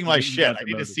 deleting my shit. I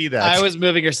need to see that. I was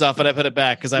moving your stuff, but I put it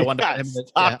back because I wanted him to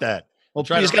stop that. Well,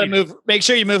 you just got to move. Make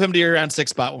sure you move him to your round 6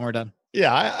 spot when we're done.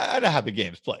 Yeah, I know how the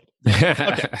game's played.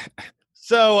 Okay.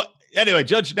 So anyway,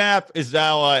 Judge Knapp is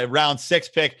now a round 6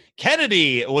 pick.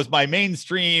 Kennedy was my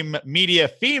mainstream media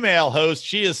female host.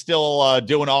 She is still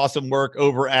doing awesome work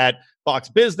over at Fox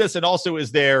Business, and also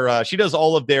is there. She does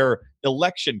all of their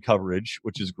election coverage,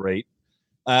 which is great.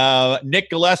 Nick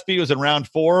Gillespie was in round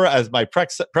 4 as my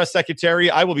press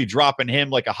secretary. I will be dropping him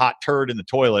like a hot turd in the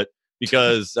toilet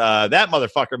because that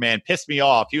motherfucker, man, pissed me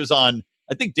off. He was on,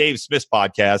 I think, Dave Smith's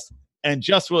podcast and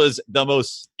just was the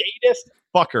most statist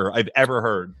fucker I've ever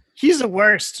heard. He's the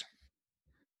worst.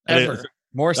 Ever.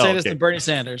 More status than Bernie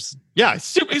Sanders. Yeah,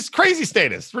 he's crazy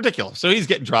status. Ridiculous. So he's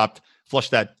getting dropped. Flush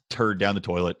that turd down the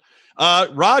toilet.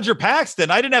 Roger Paxton,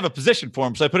 I didn't have a position for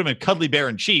him, so I put him in Cuddly Bear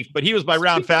in Chief, but he was my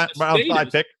round 5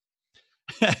 pick.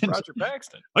 Roger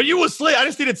Paxton. Are you a slave? I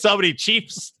just needed somebody. Chief,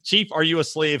 are you a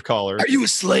slave caller? Are you a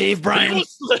slave, Brian? Are you a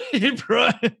slave,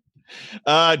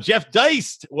 Brian? Jeff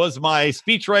Deist was my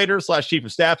speechwriter / chief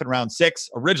of staff in round 6,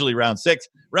 originally round 6.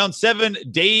 Round 7,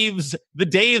 the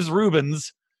Dave's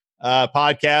Rubens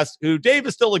podcast, who Dave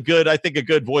is still a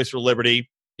good voice for liberty,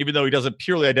 even though he doesn't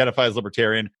purely identify as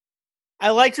libertarian. I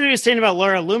liked what he was saying about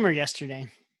Laura Loomer yesterday.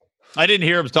 I didn't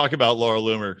hear him talk about Laura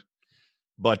Loomer,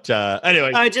 but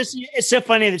anyway. It's so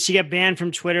funny that she got banned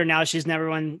from Twitter. Now she's number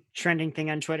 1 trending thing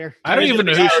on Twitter. I don't even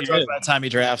know who she is. By the time he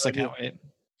drafts, I can't wait.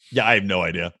 Yeah, I have no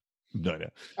idea. No.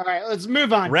 All right, let's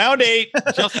move on. Round 8.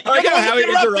 Justin, I like how he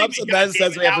interrupting interrupts me, and then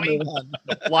says we have to Howie. move on.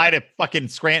 Fly to fucking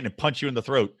Scranton and punch you in the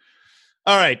throat.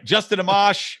 All right, Justin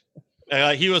Amash.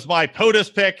 He was my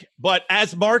POTUS pick, but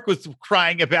as Mark was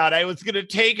crying about, I was going to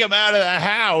take him out of the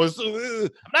house. I'm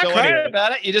not crying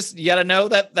about it. You got to know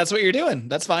that that's what you're doing.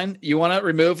 That's fine. You want to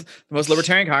remove the most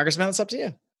libertarian congressman? That's up to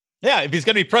you. Yeah, if he's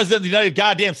going to be president of the United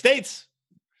goddamn States.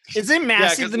 Isn't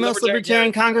Massey 'cause the most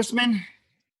libertarian congressman?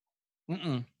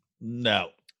 Mm-mm. No.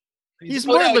 He's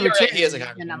Well, more no, you're right. libertarian He is a than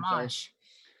congressman, Amash.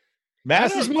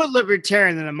 Massey. He's more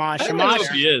libertarian than Amash. I don't know Amash if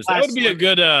he is. That would be a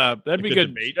good that'd be a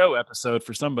good debate. show episode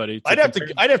for somebody. I'd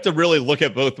have to really look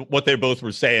at both what they both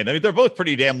were saying. I mean, they're both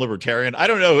pretty damn libertarian. I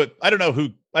don't know who.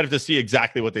 I'd have to see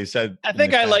exactly what they said. I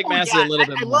think I like Massey a little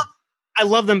bit more I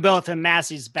love them both, and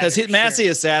Massey's better. because Massey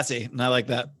is sassy, and I like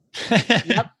that.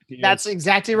 Yep, that's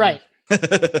exactly right.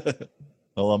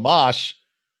 Well, Amash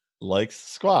likes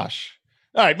squash.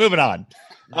 All right, moving on.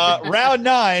 Round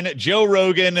 9, Joe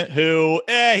Rogan, who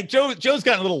Joe's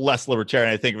gotten a little less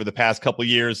libertarian, I think, over the past couple of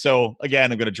years. So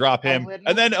again, I'm going to drop him.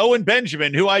 And then Owen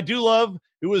Benjamin, who I do love,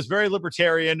 who was very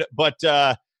libertarian, but he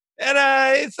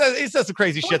says some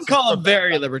crazy I shit. wouldn't call him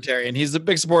very libertarian. He's a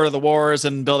big supporter of the wars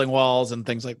and building walls and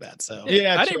things like that. So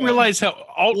Yeah, I didn't realize how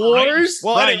alt-right.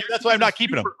 Well, that's why I'm not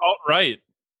keeping him. Alt-right.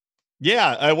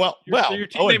 Yeah, Your Owen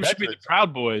team name should be the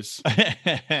Proud Boys.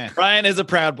 Benjamin. Brian is a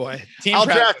proud boy. Team I'll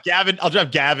proud. draft Gavin. I'll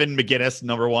draft Gavin McGinnis,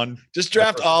 number 1. Just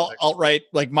draft all alt-right,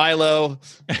 like Milo,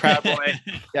 proud boy,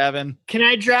 Gavin. Can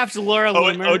I draft Laura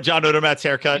Loomer? John Odermatt's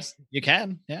haircut. You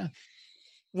can, yeah.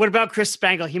 What about Chris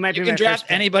Spangle? He might You be can my draft first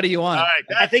pick. anybody you want. All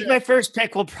right, I think my first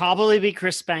pick will probably be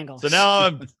Chris Spangle. so now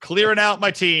I'm clearing out my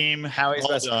team. Howie's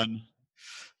All best done.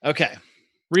 Okay.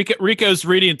 Rico's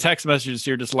reading text messages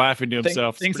here, just laughing to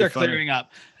himself. It's Things pretty are funny. clearing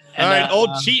up. All right, And, old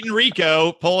cheating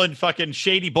Rico pulling fucking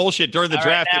shady bullshit during the All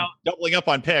right, draft now- and doubling up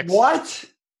on picks. What?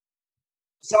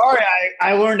 Sorry,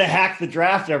 I learned to hack the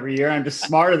draft every year. I'm just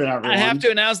smarter than everyone. I have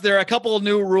to announce there are a couple of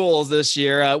new rules this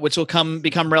year, which will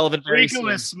become relevant very Rico soon.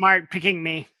 is smart picking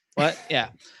me. What? Yeah.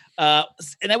 And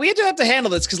then we have to handle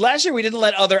this because last year we didn't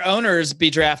let other owners be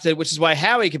drafted, which is why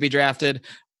Howie could be drafted.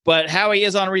 But Howie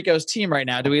is on Rico's team right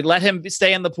now. Do we let him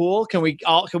stay in the pool? Can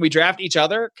we draft each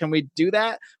other? Can we do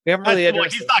that? We haven't really Well,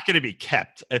 addressed he's it. not going to be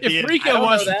kept. If I Rico don't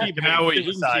wants know to that. keep Howie, he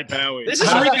can Decide. keep Howie. This is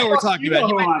How the Rico we're fuck talking you know about.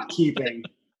 who I'm keeping.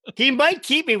 He might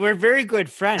keep me. We're very good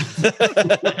friends. All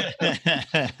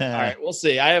right, we'll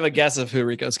see. I have a guess of who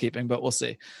Rico's keeping, but we'll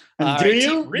see. And All do right,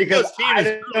 you? Rico's Because team I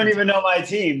is don't even know my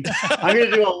team. I'm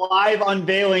going to do a live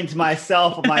unveiling to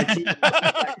myself of my team.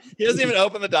 He doesn't even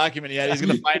open the document yet. He's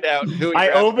going to find out who. he I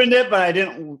drafted. opened it, but I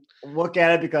didn't look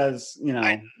at it because,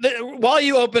 While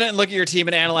you open it and look at your team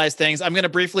and analyze things, I'm going to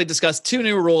briefly discuss 2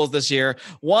 new rules this year.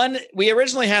 One, we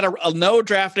originally had a no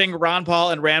drafting Ron Paul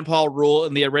and Rand Paul rule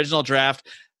in the original draft.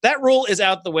 That rule is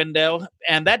out the window,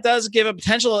 and that does give a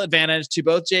potential advantage to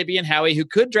both JB and Howie, who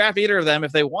could draft either of them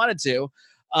if they wanted to.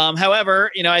 However,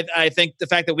 I think the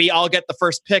fact that we all get the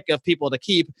first pick of people to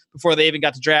keep before they even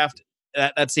got to draft,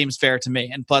 that seems fair to me.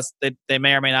 And plus, they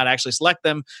may or may not actually select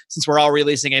them since we're all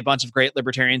releasing a bunch of great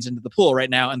libertarians into the pool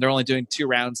right now, and they're only doing 2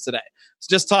 rounds today.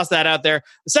 So just toss that out there.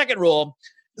 The second rule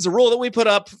is a rule that we put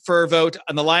up for a vote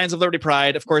on the Lions of Liberty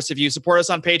Pride. Of course, if you support us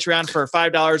on Patreon for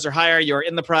 $5 or higher, you're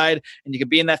in the Pride, and you can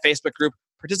be in that Facebook group,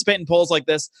 participate in polls like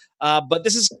this. But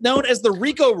this is known as the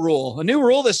RICO rule, a new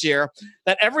rule this year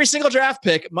that every single draft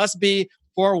pick must be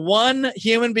for one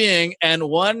human being and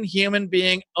one human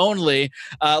being only.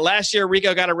 Last year,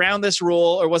 Rico got around this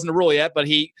rule, or wasn't a rule yet, but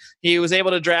he was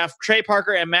able to draft Trey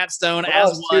Parker and Matt Stone that as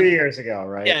was one. 2 years ago,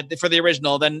 right? Yeah, for the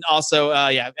original. Then also,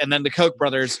 and then the Koch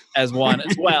brothers as one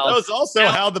as well. That was also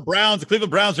how the Cleveland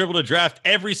Browns were able to draft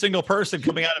every single person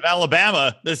coming out of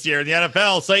Alabama this year in the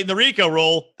NFL, citing the RICO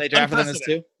rule. They drafted them as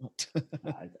 2.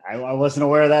 I wasn't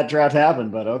aware that draft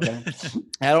happened, but okay.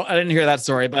 I didn't hear that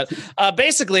story, but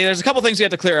basically, there's a couple things we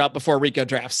have to clear up before Rico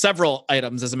drafts. Several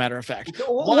items, as a matter of fact.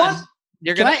 One,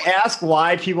 you're Can gonna I ask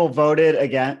why people voted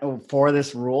again for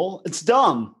this rule? It's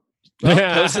dumb.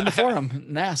 post in the forum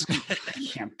and ask. I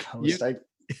can't post. I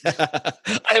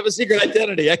have a secret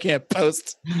identity. I can't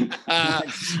post. Fucker,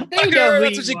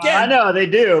 That's what you I get. know they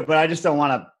do, but I just don't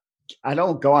want to. I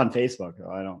don't go on Facebook.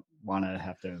 I don't want to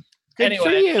have to. Good for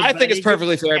Anyway, you, I think it's buddy.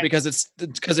 perfectly fair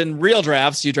because in real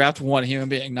drafts you draft one human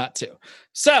being, not 2.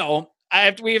 So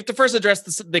we have to first address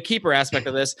the keeper aspect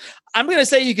of this. I'm going to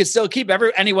say you could still keep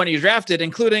anyone you drafted,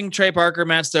 including Trey Parker,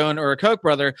 Matt Stone, or a Koch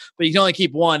brother, but you can only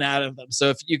keep one out of them. So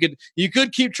if you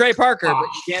could keep Trey Parker, but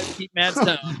you can't keep Matt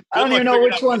Stone. I don't even know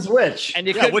which one's which. And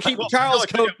you could keep Charles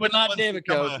Koch, but not David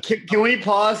Koch. Can we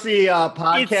pause the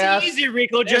podcast? It's easy,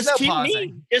 Rico. There's Just no keep pausing.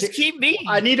 me. Just keep me.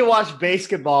 I need to watch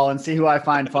basketball and see who I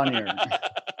find funnier.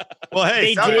 Well, hey,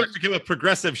 They South did- Park's become a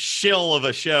progressive shill of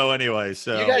a show anyway.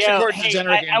 So You guys should record Hey,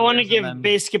 degenerate I want to gamblers give and then-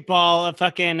 basketball a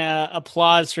fucking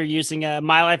applause for using a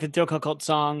 "My Life with Dilko Cult"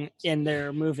 song in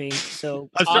their movie. So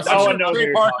I'm sure, awesome. Oh, I'm no, sure Trey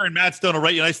they're Parker and Matt Stone will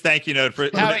write you a nice thank you note for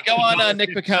it. Howie, go on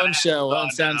Nick McCone's show on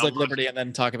on Sounds now. Like Liberty and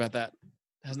then talk about that.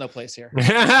 It has no place here.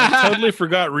 I totally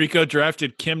forgot Rico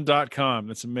drafted Kim.com.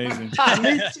 That's amazing.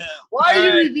 Why are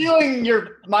you revealing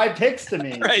my picks to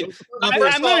me? Right. I'm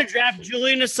going to draft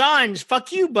Julian Assange.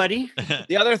 Fuck you, buddy.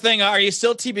 The other thing, are you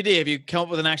still TBD? Have you come up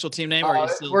with an actual team name? Or are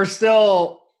you still... We're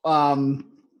still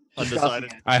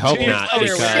Undecided. I hope Cheers. not, Oh,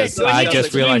 because shit. I So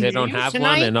just you realized I do don't have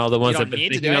tonight? one, and all the ones don't I've been need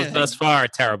to thinking do of anything. thus far are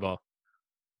terrible.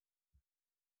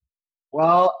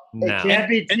 Well, No. it can't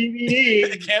be TBD,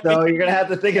 It can't so be you're gonna have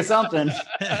to think of something.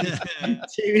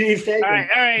 TBD's taken. All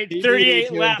right. TBD 38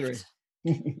 2 and left.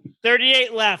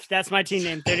 38 left. That's my team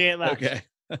name. 38 left. Okay.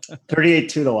 38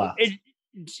 to the left.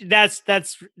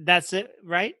 That's it,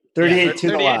 right? 38 to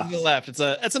the 38 left. to the left.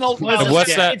 It's an old. Well, it's What's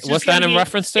just- that? it's What's just gonna that in be-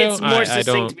 reference to? It's more I succinct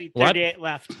don't. to be What? 38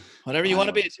 left. Whatever you want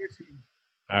to be. It's your team.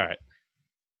 All right.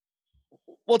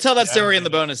 We'll tell that story in the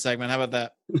bonus segment. How about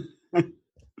that?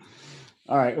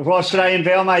 All right. Well, should I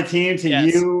unveil my team to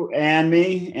Yes. you and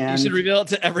me? You And should reveal it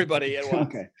to everybody at once.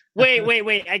 okay.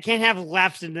 Wait. I can't have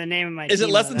left in the name of my Is team.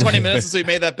 it less than though. 20 minutes since we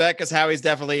made that bet? Because Howie's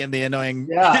definitely in the annoying.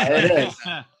 Yeah, it is.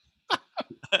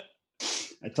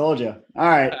 I told you. All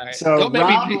right. All right. So Don't make me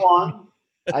round be- one,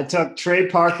 I took Trey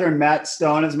Parker and Matt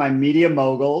Stone as my media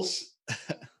moguls.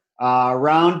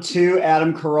 Round two,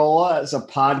 Adam Carolla as a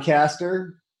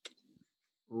podcaster.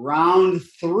 Round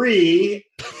three,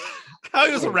 How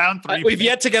was around three? We've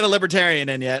yet to get a libertarian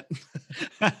in yet.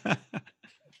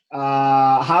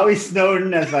 Howie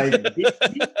Snowden as my VP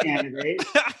candidate.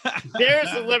 There's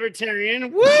a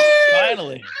libertarian. Woo!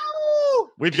 Finally.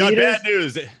 We've got Peters- bad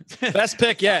news. It's Best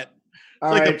pick yet. All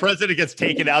like the right. president gets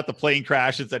taken out, the plane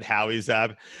crashes, and Howie's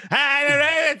up. I'm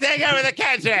ready to take over the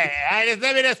country.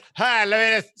 Let me just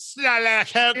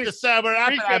help the sober up,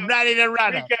 and I'm ready to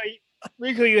run it.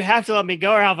 Rico, you have to let me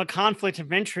go or I'll have a conflict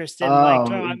of interest in Oh,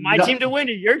 my no. team to win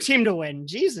or your team to win.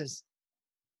 Jesus.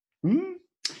 Hmm.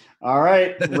 All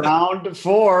right. Round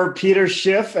four, Peter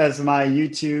Schiff as my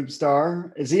YouTube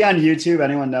star. Is he on YouTube?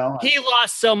 Anyone know? He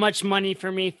lost so much money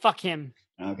for me. Fuck him.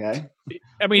 Okay.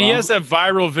 I mean, he Well- has that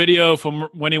viral video from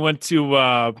when he went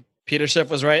to, Peter Schiff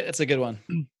was right. It's a good one.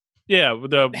 with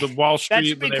the Wall Street.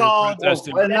 should be when they were called-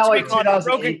 protesting. Well, That's now, what like we call a 2008,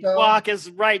 broken though? clock is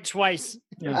right twice.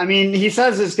 I mean, he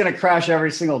says it's going to crash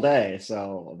every single day.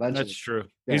 So eventually. That's true.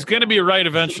 Yeah. He's going to be right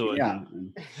eventually. Yeah.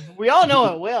 We all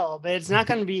know it will, but it's not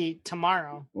going to be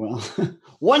tomorrow. Well,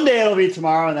 one day it'll be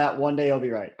tomorrow, and that one day it'll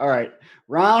be right. All right.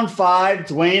 Round five,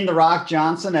 Dwayne The Rock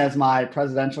Johnson as my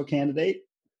presidential candidate.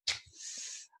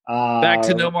 Back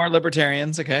to no more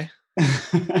libertarians. Okay.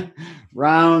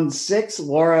 Round six,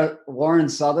 Lauren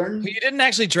Southern. Who you didn't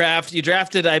actually draft. You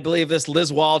drafted, I believe, this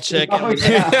Liz Wall chick. And Oh, we,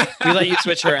 yeah. we let you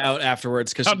switch her out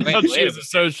afterwards because Found out she was a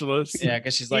socialist. yeah,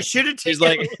 because she's You like should have she's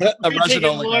taken, like a you Russian taken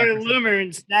only. Laura Loomer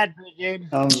instead, dude.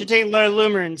 Um, Should take Laura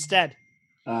Loomer instead.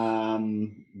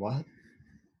 What?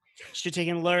 Should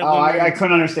taken Laura Oh, Loomer. I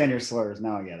couldn't understand your slurs.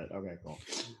 Now I get it. Okay, cool.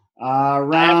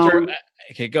 Round.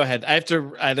 Okay, go ahead. I have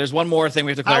to. There's one more thing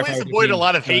we have to clarify. Howie's with your avoided a team.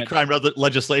 lot of Go hate ahead. crime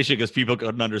legislation because people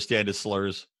couldn't understand his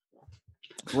slurs.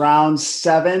 Round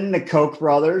seven, the Koch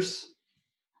brothers.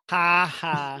 Ha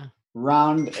ha.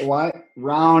 Round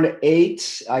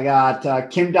 8, I got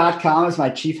Kim.com as my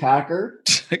chief hacker.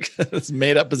 This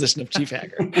made up position of chief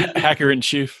hacker. Hacker in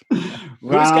chief. Whose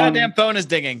Round- goddamn phone is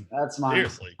dinging? That's mine.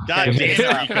 Seriously. God damn it,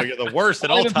 Rico. You're the worst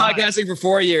at I've all been times. podcasting for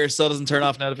 4 years, still doesn't turn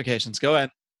off notifications. Go ahead.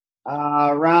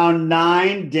 Round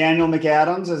 9, Daniel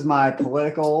McAdams as my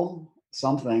political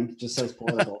something. Just says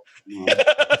political.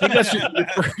 I think that's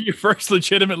your first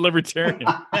legitimate libertarian.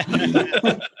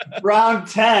 Round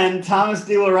 10, Thomas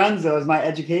DiLorenzo as my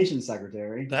education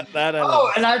secretary. That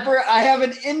Oh, and I have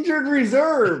an injured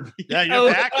reserve. Yeah,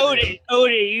 you're back. Odie,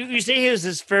 you say he was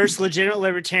his first legitimate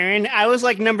libertarian. I was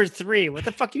like number 3. What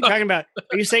the fuck are you talking about?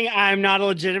 Are you saying I'm not a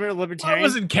legitimate I libertarian?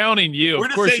 wasn't counting you. We're Of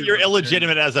just course saying you're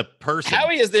illegitimate as a person.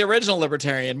 Howie is the original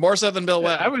libertarian, more so than Bill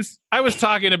Webb. I was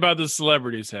talking about the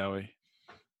celebrities, Howie.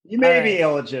 You may All be right.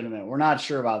 illegitimate. We're not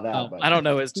sure about that. Oh, but I don't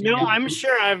know his. No, I'm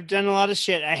sure I've done a lot of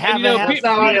shit. I have. you know, I have That's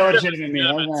not what Peter illegitimate means.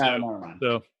 Schiff is Never mind.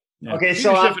 So Yeah. Okay, Peter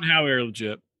so Schiff and Howie are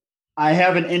legit. I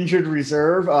have an injured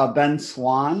reserve, Ben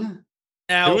Swan.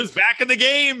 Now, Who was back in the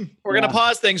game? we're going to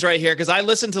pause things right here because I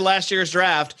listened to last year's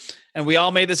draft and we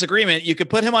all made this agreement. You could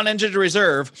put him on injured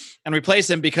reserve and replace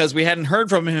him because we hadn't heard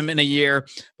from him in a year.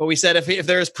 But we said if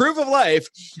there is proof of life,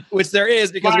 which there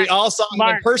is because we all saw him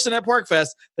in person at PorkFest,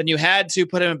 then you had to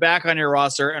put him back on your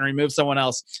roster and remove someone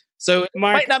else. So it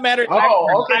might not matter.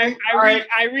 Oh, okay.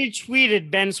 I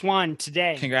retweeted Ben Swan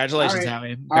today. Congratulations, All right.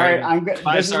 Howie. All right, I'm good.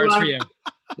 5 stars for you.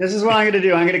 This is what I'm going to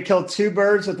do. I'm going to kill 2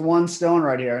 birds with 1 stone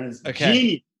right here. And it's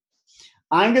genius.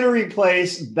 I'm going to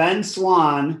replace Ben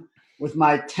Swan with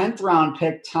my 10th round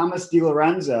pick, Thomas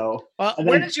DiLorenzo. Well,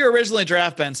 where did you originally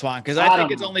draft Ben Swan? Because I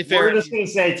think it's only fair. We're just going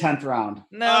to say 10th round.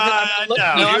 No, I'm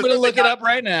going to look it up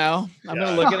right now. I'm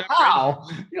going to look it up. How?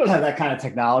 You don't have that kind of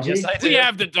technology. Yes, I do. We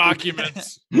have the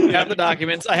documents. We have the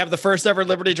documents. I have the first ever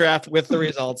Liberty draft with the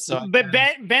results. So, But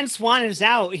Ben Swan is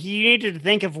out. He needed to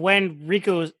think of when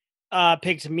Rico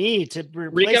picked me to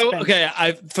replace Rico. Ben.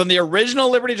 Okay, from the original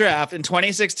Liberty draft in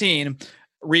 2016.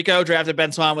 Rico drafted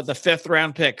Ben Swan with the 5th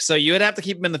round pick. So you would have to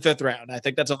keep him in the 5th round. I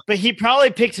think that's But he probably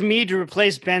picked me to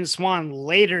replace Ben Swan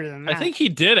later than that. I think he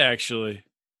did actually.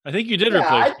 I think you did Yeah,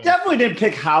 replace I him. definitely didn't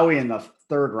pick Howie in the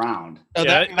 3rd round. Oh,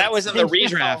 Yeah, that was in the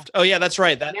redraft. Oh, yeah, that's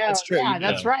right. That's true. Yeah,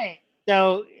 that's right.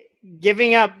 So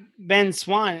giving up Ben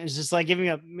Swan is just like giving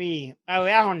up me. I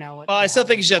don't know. Well, I still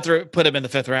think you should have to put him in the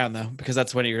 5th round, though, because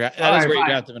that's when where you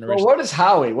drafted him Well, originally. what is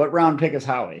Howie? What round pick is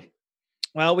Howie?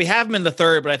 Well, we have him in the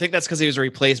 3rd, but I think that's because he was a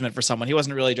replacement for someone. He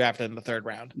wasn't really drafted in the 3rd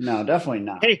round. No, definitely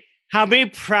not. Hey, how many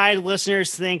Pride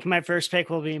listeners think my first pick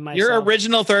will be myself? Your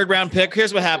original 3rd round pick.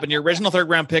 Here's what happened. Your original 3rd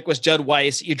round pick was Judd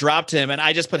Weiss. You dropped him, and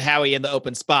I just put Howie in the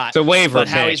open spot. It's a waiver But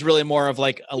pick. Howie's really more of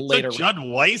like a later. Judd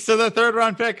Weiss in the 3rd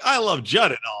round pick. I love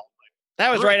Judd and all.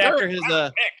 That was right after his.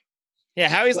 Yeah,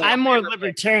 Howie's. I'm more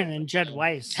libertarian than Judd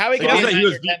Weiss. Howie So can he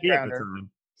was be VP at the time.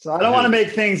 So I don't want to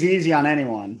make things easy on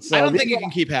anyone. So I don't think you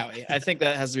can keep Howie. I think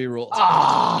that has to be ruled.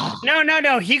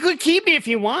 No. He could keep me if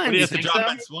he wants. But he has to think drop so?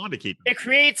 Ben Swan to keep him. It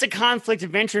creates a conflict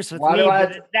of interest with Why me. do I-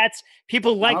 But that's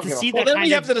people like Okay, to see Well, that. then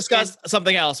we have to discuss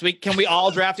something else. Can we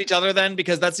all draft each other then?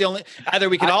 Because that's the only. Either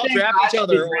we can all draft each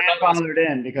other. Or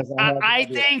grandfathered in because I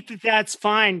think that's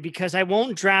fine because I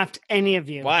won't draft any of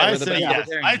you. Why? I'd We're the say best yes.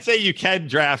 libertarians. I'd say you can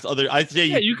draft other. I'd say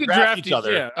you can draft each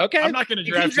other. Yeah. Okay. I'm not going to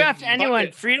You draft. can draft you.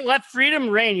 anyone. Fuck Let freedom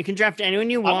reign. You can draft anyone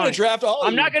you I'm going to want. draft all.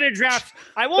 I'm not going to draft.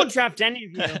 I won't draft any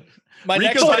of you. My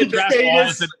next Rico one. can draft status. all of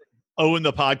us and own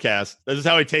the podcast. This is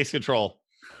how he takes control.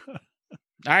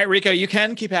 All right, Rico, you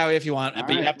can keep Howie if you want, All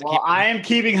but you right. have to Well, keep. I am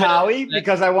keeping Howie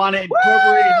because I want to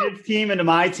incorporate his team into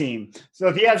my team. So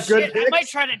if he has good Shit, I picks, might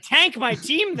try to tank my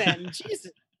team then.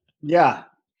 Jesus. yeah.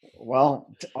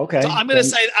 Well, okay. So I'm going to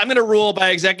say I'm going to rule by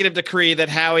executive decree that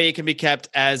Howie can be kept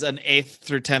as an 8th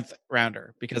through 10th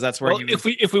rounder because that's where Well, he.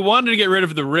 if we wanted to get rid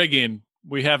of the rigging,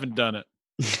 we haven't done it.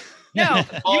 No,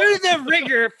 you're the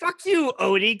rigger. Fuck you,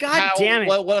 Odie. God damn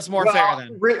it. What's more Well, fair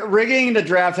then? rigging the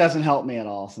draft hasn't helped me at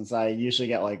all since I usually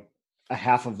get like a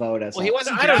half a vote. As Well, he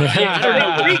wasn't. I don't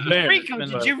drafted. know. Rico,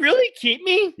 did you really keep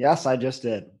me? Yes, I just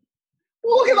did.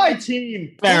 Look at my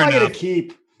team. Who Fair am I going enough. to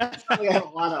keep? I have a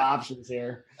lot of options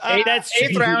here. Hey, that's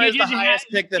 8th true. round You is the didn't highest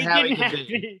have- pick that you Howie didn't could have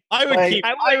be. me. I would Like, keep.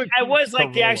 I was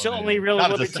like the actual only real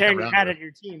Not as a second libertarian you had rounder. on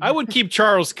your team. I would keep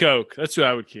Charles Koch. That's who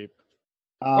I would keep.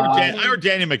 Or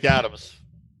Danny McAdams.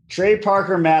 Trey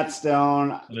Parker, Matt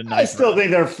Stone. In the I ninth still round.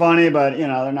 think they're funny, but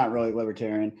they're not really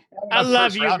libertarian. I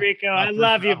love you, round- Rico. I not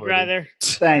love first you, round, brother.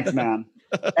 Thanks, man.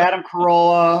 Adam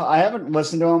Carolla. I haven't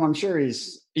listened to him. I'm sure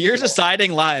he's You're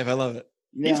deciding live. I love it.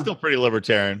 He's still pretty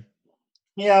libertarian.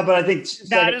 Yeah, but I think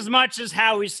Not as much as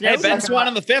Howie Hey, Snell. Ben Swan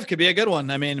in the 5th could be a good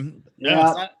one. I mean,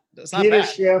 Yeah. it's not Peter bad.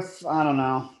 Schiff. I don't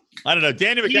know. I don't know.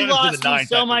 Danny He McAdams lost in the me 9th.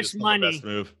 so I think much is still the money. best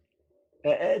move.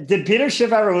 Did Peter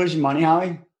Schiff ever lose you money,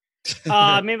 Howie?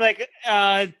 Maybe like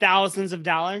thousands of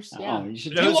dollars. Yeah. Oh, you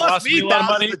should. You You lost lost me me a lot of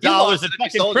thousands money. of You dollars lost in it if you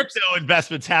fucking sold it. crypto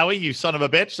investments, Howie, you son of a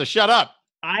bitch. So shut up.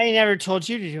 I never told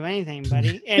you to do anything,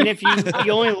 buddy. And if you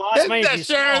only lost money, if you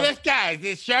sold. guy,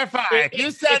 this surefire. If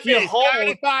you said this, hold-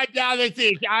 $75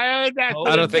 each. I own that.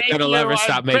 I don't think that'll ever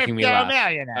stop making me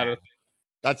laugh.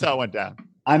 That's how it went down.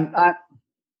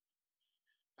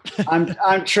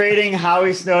 I'm trading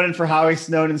Howie Snowden for Howie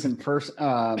Snowden's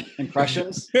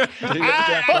impressions. Fuck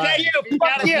you.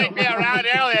 Fuck you. Me around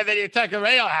earlier than you took a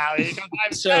rail, Howie.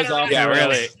 Shows off. Yeah,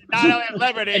 really. Not only at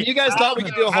Liberty. And you guys thought we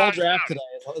could do a whole draft today.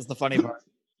 Is the funny part.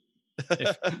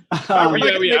 Um,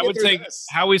 I would take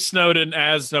Howie Snowden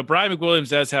as Brian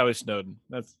McWilliams as Howie Snowden.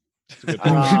 That's a good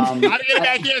thing. How do you get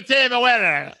back your team a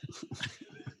winner?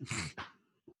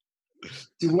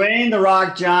 Dwayne The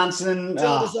Rock Johnson.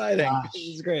 Still Oh, deciding. gosh. This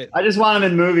is great. I just want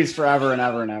him in movies forever and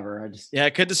ever and ever. Yeah,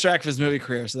 it could distract from his movie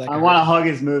career. So that I could want to hurt. hug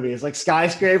his movies. Like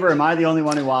Skyscraper. Am I the only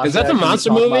one who watched Is that the Can we monster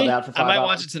talk about movie? that for I 5 might hours?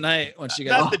 watch it tonight once you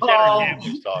guys. That's the Oh. Tanner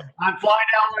Games talk. I'm flying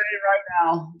down with it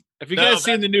right now. Have you No, guys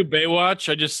seen the new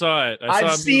Baywatch? I just saw it. I saw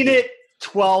I've a seen movie. it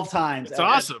 12 times. It's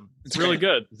awesome. It's really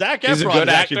good. Zach He's a Efron good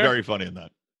is actually actor? very funny in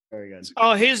that. Very good.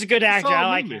 Oh, he's a good actor. Solid I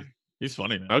like movie. him. He's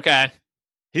funny, man. Okay.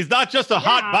 He's not just a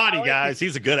hot I body, like guys.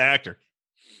 He's a good actor.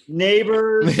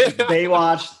 Neighbors,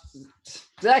 Baywatch.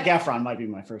 Zach Efron might be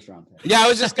my first round pick. Yeah, I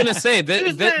was just gonna say Who's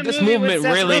this that this movie with movement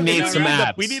Seth really Rogen needs some already?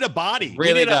 abs. We need a body.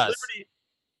 Really we need does.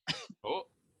 Oh.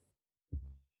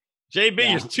 JB,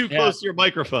 Yeah. you're too Yeah. close to your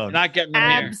microphone. Not getting in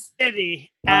Ab here.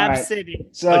 City. All Ab right. City.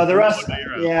 So Like, the rest,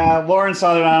 you're out. yeah, Lauren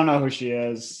Southern, I don't know who she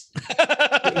is.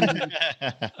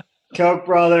 Koch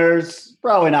brothers,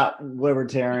 probably not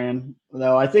libertarian,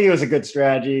 though. I think it was a good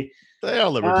strategy. They are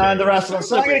libertarian. And the rest of them.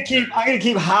 So I'm gonna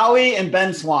keep Howie and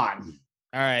Ben Swan.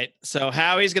 All right. So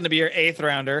Howie's going to be your 8th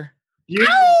rounder. Beauty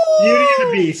and the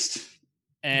Beast.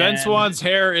 And Ben Swan's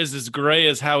hair is as gray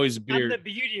as Howie's I'm beard. the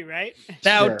beauty, right?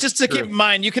 Now, Sure, just to keep in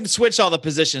mind, you can switch all the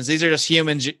positions. These are just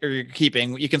humans you're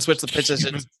keeping. You can switch the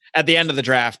positions at the end of the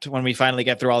draft when we finally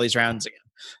get through all these rounds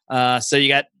again. So you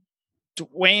got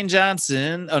Dwayne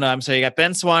Johnson. Oh no, I'm sorry. You got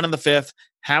Ben Swan in the 5th,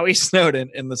 Howie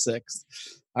Snowden in the 6th.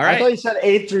 All I thought right. you said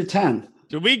 8th through 10th.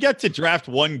 Do we get to draft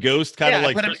one ghost, kind Yeah, of I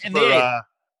like put him in the Christopher, 8th.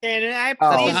 And I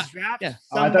Oh. please That's draft. yeah.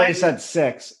 Oh, I thought you said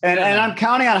 6. And Yeah. I'm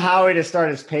counting on Howie to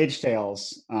start his Page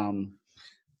Tales what?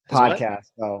 podcast.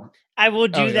 So I will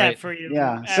do Oh, that right. for you.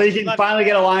 yeah. I So you would can love finally to.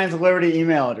 get a Lions of Liberty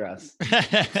email address. So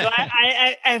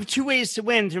I have 2 ways to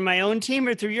win, through my own team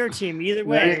or through your team. Either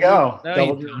way. There you go. No,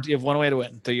 Double- you have one way to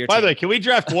win through your By team. the way, can we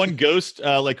draft one ghost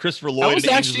like Christopher Lloyd? I was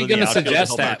and actually going to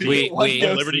suggest that we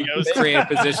Liberty Ghost, create a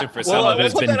position for Well, someone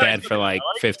who's we'll put been that on dead for like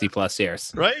 50 plus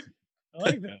years. right? I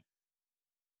like that.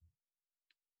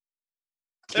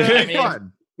 I mean,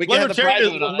 fun. we can have the prize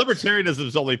on it. Libertarianism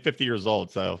is only 50 years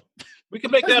old, so We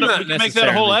can make that. That's We not can make that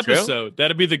a whole necessarily true. episode.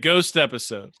 That'd be the ghost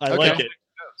episode. I Okay. like it.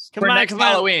 Come on, come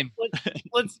on.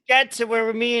 Let's get to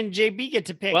where me and JB get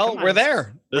to pick. Well, Come on. we're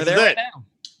there. This We're there is right it. now.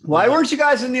 Why weren't you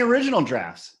guys in the original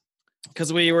drafts?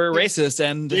 Because we were racist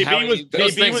and JB Howie- was-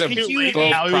 Those JB things was are too you late.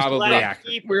 both Howie was- probably Black accurate.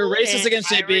 people we were racist and against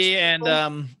JB Irish and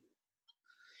people.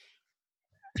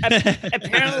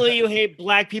 Apparently, you hate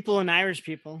black people and Irish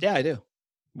people. yeah, I do.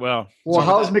 Well, Well,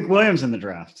 how's McWilliams in the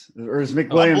draft? Or is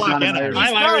McWilliams black not in and the Irish. Irish?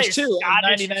 I'm probably Irish too. I'm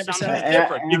Scottish or 99%. something. It's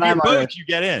different. And If you're I'm both, Irish. you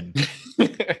get in.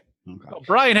 Okay.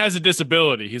 Brian has a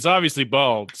disability. He's obviously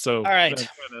bald. So All right.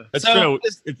 That's So true.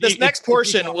 this It's- next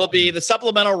portion will be the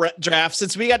supplemental draft.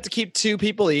 Since we got to keep 2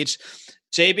 people each,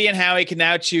 JB and Howie can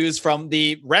now choose from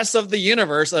the rest of the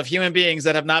universe of human beings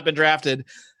that have not been drafted.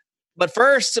 But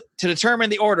first, to determine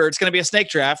the order, it's going to be a snake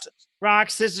draft. Rock,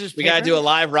 scissors, We got to paper. do a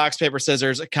live rocks, paper,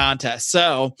 scissors contest.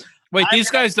 So, Wait, these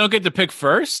guys don't get to pick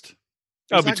first?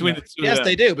 Oh, Who's talking between the about? two. Yes, of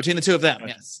they them. do. Between the 2 of them.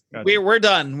 Gotcha. Yes. Gotcha. We're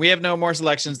done. We have no more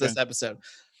selections this episode.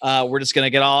 We're just going to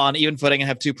get all on even footing and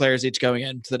have 2 players each going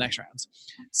into the next rounds.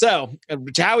 So,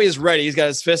 Howie is ready. He's got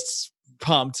his fists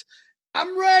pumped.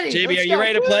 I'm ready. JB, Let's are you go.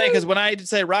 ready to play? Woo! Because when I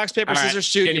say rocks, paper, All right. scissors,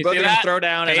 shoot, Can you're you both do going to that? throw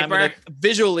down, and I'm Paper? going to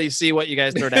visually see what you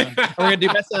guys throw down. And we're going to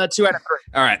do best 2 out of 3.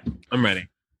 All right, I'm ready.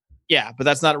 Yeah, but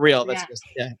that's not real. That's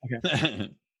Yeah. just okay.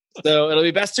 So it'll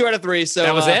be best 2 out of 3. So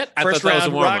That was it? I First thought that was a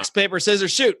round, warm-up. rocks, paper,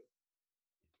 scissors, shoot.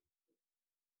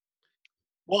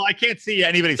 Well, I can't see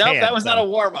anybody's Nope, hand. that was so. not a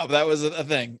warm up. That was a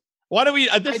thing. Why do we?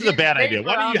 This is a bad idea.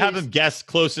 Why don't you have obvious. them guess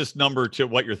closest number to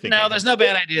what you're thinking? No, there's no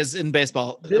bad ideas in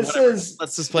baseball. This Whatever. is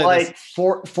Let's just play like this.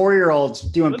 4-year-olds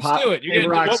doing Let's pop. do it. You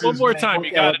paper, gotta rock, do it one scissors, more paper. time. You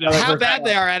Yeah, got it. that's How perfect. bad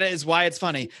they are at it is why it's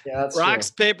funny. Yeah, that's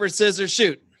Rocks, paper, scissors,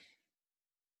 shoot.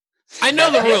 I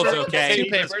know the rules, Two okay?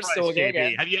 papers, so we'll go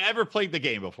again. Have you ever played the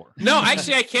game before? No,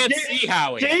 actually, I can't see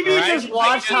Howie. JB all right? just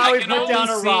watched I Howie can put only down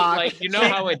a see, rock. Like, you know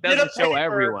how it Get a doesn't show paper.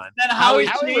 everyone. Then Howie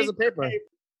was a paper.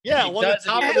 Yeah, He well, the does-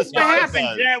 top he of does- this What box happened?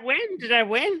 does. Did I win? Did I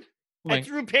win? I Wait.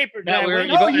 threw paper. Did No, I we were- win?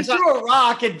 you No, both- you I saw- threw a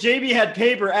rock and JB had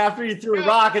paper after you threw a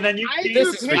rock, and then you. I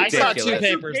This is I saw 2 ridiculous.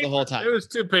 papers the whole time. It was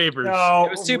 2 papers. No,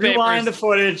 It was 2 rewind papers. the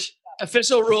footage.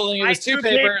 Official ruling. It I was 2 threw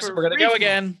papers. paper. We're going to go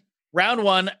again. Round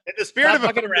 1. In the spirit Stop of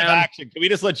fucking affirmative around. action, can we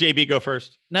just let JB go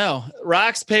first? No.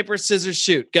 Rocks, paper, scissors,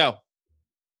 shoot. Go.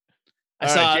 I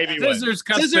All saw right, JB wins. Scissors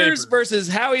cuts scissors paper. versus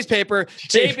Howie's paper.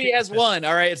 JB has 1.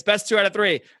 All right. It's best 2 out of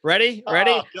 3. Ready?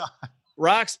 Ready? Oh, God.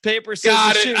 Rocks, paper, scissors,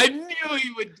 Got it. shoot. I knew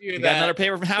he would do You got that. another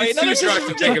paper from Howie. He's Another too drunk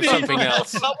scissors to think of from something JB.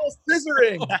 else. Double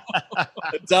scissoring.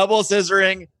 Double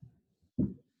scissoring.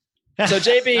 So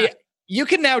JB, you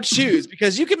can now choose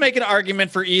because you can make an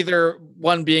argument for either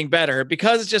one being better.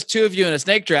 Because it's just two of you in a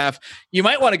snake draft, you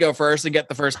might want to go first and get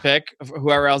the first pick of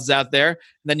whoever else is out there. And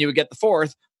then you would get the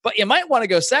fourth. But you might want to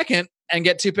go second and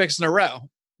get 2 picks in a row.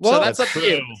 Well, so that's up to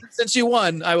you. Since you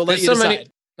won, I will let you decide.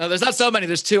 No, there's not so many.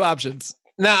 There's 2 options.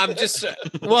 No, I'm just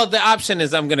well, the option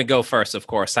is I'm going to go first, of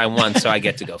course. I won, so I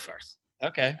get to go first.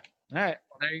 Okay. All right.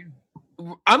 Well, there you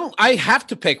go. I have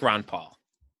to pick Ron Paul.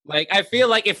 Like, I feel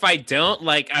like if I don't,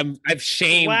 like, I've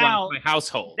shamed Wow. my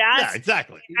household. Yeah,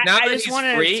 exactly. Now I that just he's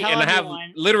wanna free tell and I have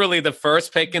everyone- literally the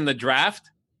first pick in the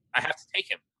draft, I have to take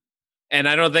him. And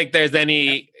I don't think there's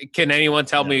can anyone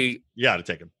tell me You got to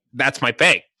take him. that's my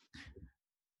pick?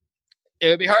 It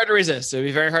would be hard to resist. It would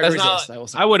be very hard That's to not- resist. I will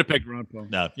say. I would have picked Ron Paul.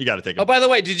 No, you got to take him. Oh, by the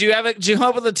way, did you come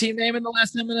up with a team name in the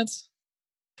last 10 minutes?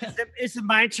 Is it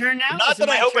my turn now? Not Is that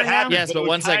I my hope it turn now? happens. Yes, but it would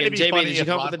one kinda second. be JB, funny did you if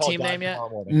come up Ron with a Paul team died name yet? tomorrow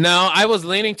morning. No, I was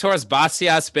leaning towards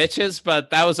Bastias bitches, but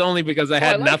that was only because I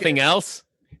had like nothing else.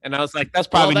 And I was like, that's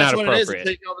Well, probably that's not what it is appropriate.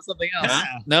 until you come up with something else.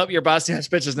 Nope, you're bossy ass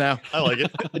bitches now. I like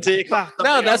it. Until you come-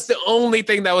 No, that's the only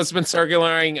thing that was been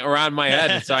circulating around my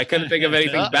head. So I couldn't think of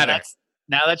anything Well, better.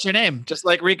 Now that's your name. Just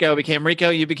like Rico became Rico,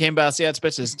 you became bossy ass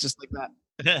bitches. Just like that.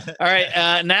 All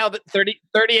right. Now that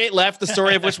 38 left, the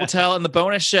story of which we'll tell in the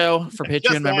bonus show for Patreon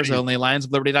Just members adding. only,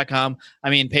 lionsofliberty.com. I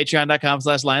mean,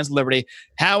 patreon.com/Lions of Liberty.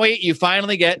 Howie, you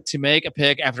finally get to make a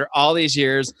pick after all these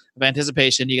years of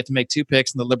anticipation. You get to make 2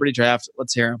 picks in the Liberty draft.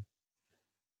 Let's hear them.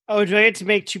 Oh, do I get to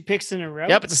make 2 picks in a row?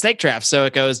 Yep, it's a snake draft. So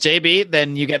it goes JB,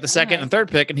 then you get the second Alright. and third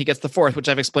pick, and he gets the fourth, which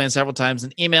I've explained several times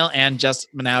in email and just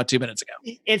now 2 minutes ago.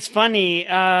 It's funny.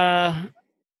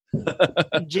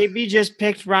 JB just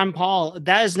picked Ron Paul.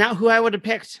 That is not who I would have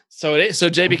picked. So it is. So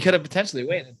JB could have potentially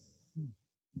waited.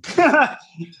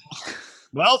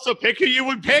 Well, so pick who you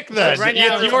would pick then. Right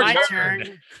now It's it's your my turn.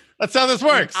 turn. That's how this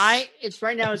works. It's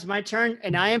right now it's my turn,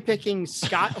 and I am picking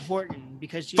Scott Horton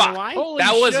because you know Fuck. why?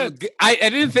 That was I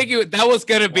didn't think that was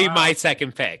gonna be my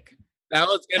second pick. That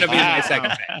was gonna be my Wow. second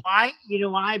pick. Why? You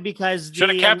know why? Because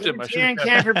Should've the kept him. I should've Libertarian kept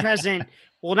candidate for president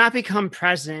will not become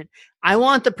president. I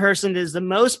want the person that is the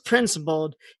most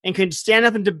principled and can stand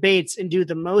up in debates and do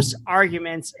the most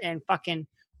arguments and fucking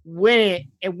win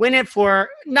it for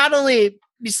not only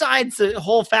besides the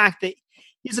whole fact that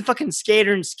he's a fucking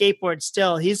skater and skateboard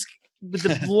still. He's with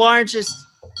the largest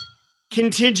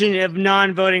contingent of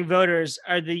non-voting voters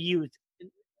are the youth.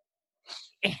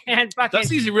 And fucking Does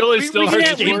he really still hurt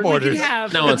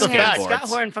skateboarders. No one Scott skateboards.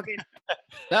 Horton fucking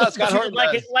No, Scott Horton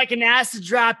does. like an ass to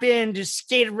drop in, just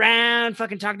skate around,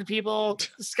 fucking talk to people.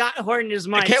 Scott Horton is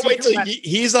my I can't wait till secret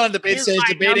he's on a debate He's stage my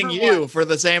debating number you one. for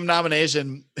the same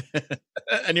nomination.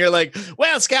 And you're like,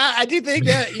 well, Scott, I do think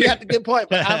that you have a good point,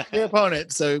 but I'm your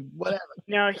opponent. So whatever.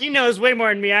 No, he knows way more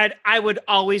than me. I would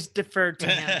always defer to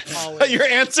him. Always. Your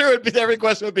answer would be, every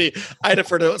question would be, I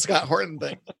defer to what Scott Horton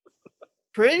thinks.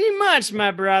 Pretty much, my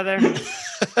brother.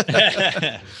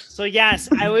 So yes,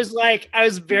 I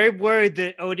was very worried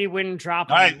that Odie wouldn't drop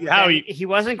him. All right, Howie. He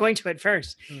wasn't going to at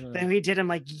first. Then he did. I'm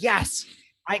like, yes,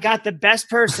 I got the best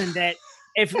person that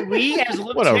if we as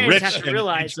What a libertarians rich have to and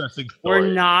realize interesting we're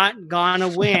story. not gonna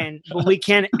win, but we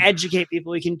can educate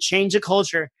people. We can change the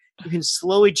culture. We can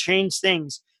slowly change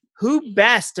things. Who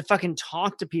best to fucking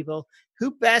talk to people?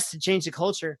 Who best to change the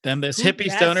culture? Then this Who hippie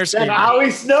best stoner than skater.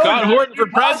 Howie Snowden. Scott Horton for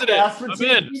Podcast president. for I'm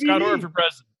in. TBD. Scott Horton for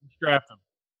president. Draft him.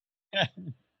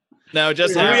 No,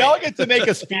 just We Howie. all get to make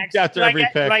a speech Next. after Do I every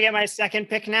get- pick. Do I get my second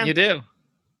pick now? You do.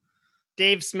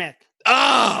 Dave Smith.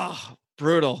 Oh,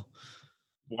 brutal.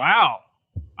 Wow.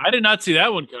 I did not see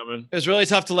that one coming. It was really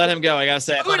tough to let him go. I gotta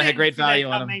say, I thought I had great value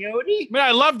on him. Odie? I mean,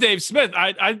 I love Dave Smith.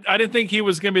 I didn't think he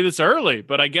was going to be this early,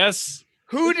 but I guess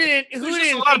Who didn't? Who there's just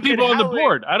didn't? a lot of think that people on the Howard-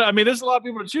 board. I mean, there's a lot of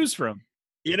people to choose from.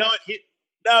 You know,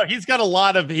 he's got a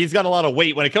lot of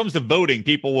weight. When it comes to voting,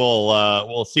 people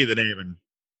will see the name and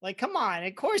Like, come on!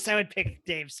 Of course, I would pick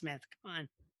Dave Smith. Come on.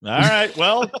 all right.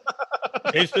 Well,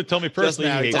 Dave Smith told me personally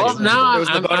now, he hates he Well, texted it. me. now It was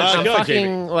the I'm bonus show. Go,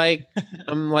 fucking like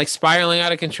I'm like spiraling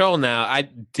out of control now. I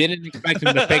didn't expect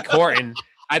him to pick Horton.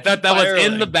 I thought that was in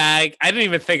Spiraling. the bag. I didn't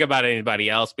even think about anybody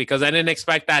else because I didn't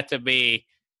expect that to be.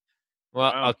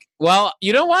 Well, Wow. okay. Well,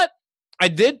 you know what? I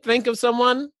did think of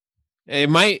someone. He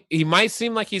might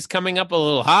seem like he's coming up a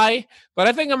little high, but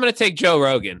I think I'm going to take Joe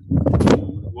Rogan.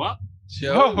 What?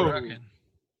 Joe Whoa. Rogan.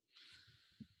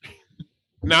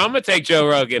 No, I'm going to take Joe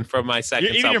Rogan for my second.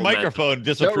 Even your supplement. microphone Joe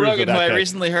disapproves of Rogan, who that I pick.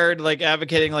 recently heard like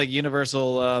advocating like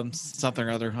universal something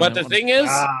or other. But the thing is,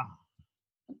 Ah,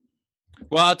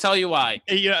 well, I'll tell you why.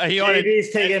 He wanted JB's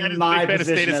and taking his my big fan of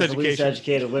position status as the least education.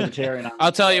 educated libertarian.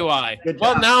 I'll tell you why. Good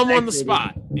Well, job. now I'm on the Thanks, JB.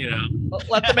 spot. You know,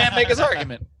 let the man make his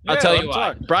argument. I'll tell you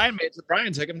why. Brian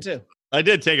took him too. I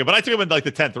did take him, but I took him in like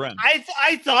the 10th round.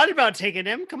 I thought about taking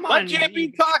him. Come on. Let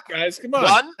JB talk, guys. Come on.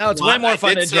 One, No, it's way more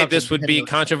fun I to did say interrupt this him. would be Anyway.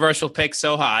 controversial pick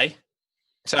so high.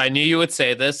 So I knew you would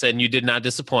say this, and you did not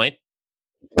disappoint.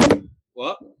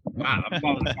 Well, wow, I'm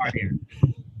falling apart here.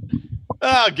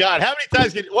 Oh God, how many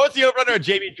times? What's the over/under of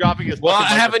JB dropping his? Well, I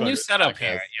fucking have a microphone new in setup podcast?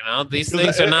 here. You know, these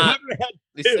Because things are not. I've never had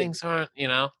These two. things aren't. You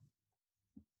know.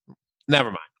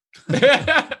 Never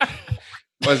mind.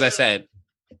 As I said,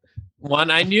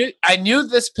 one, I knew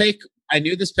this pick. I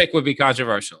knew this pick would be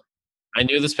controversial.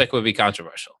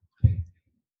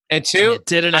 And two, You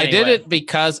did it I did anyway. it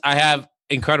because I have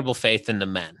incredible faith in the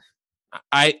men.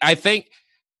 I think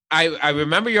I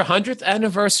remember your 100th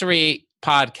anniversary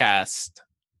podcast,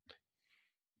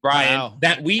 Brian, Wow.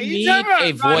 that we Are you need talking about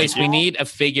a voice, we Ron Paul? need a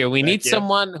figure, we Thank need you.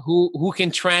 someone who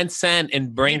can transcend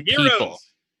and bring Heroes. people.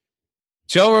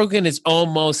 Joe Rogan is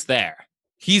almost there.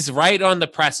 He's right on the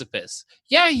precipice.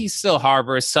 Yeah, he still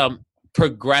harbors some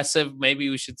progressive, maybe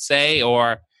we should say,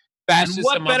 or And bashes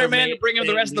what some better other man to bring him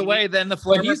the rest of the way than the But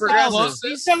former he's the progressive? closest,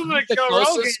 He's talking about he's the Joe Rogan.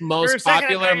 closest, For a most second, I thought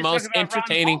popular, he was most talking about Ron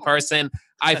entertaining Paul. person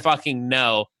I fucking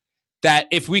know. That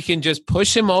if we can just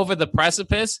push him over the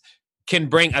precipice, can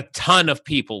bring a ton of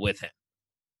people with him.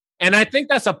 And I think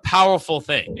that's a powerful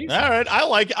thing. All right, I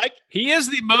like. He is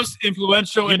the most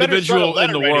influential You better start a individual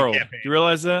in the letter-writing world. campaign. Do you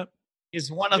realize that?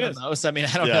 He's one of Yes. the most. I mean,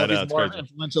 I don't Yeah, know if no, he's it's more crazy.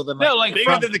 influential than No, like like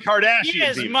Bigger from than the Kardashians. He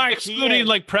is, even. Mark. He excluding is.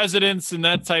 like presidents and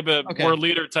that type of Okay. world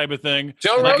leader type of thing.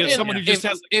 Joe Like, Rogan, as someone who just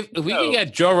has if we no. can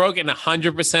get Joe Rogan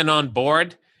 100% on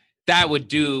board, that would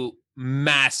do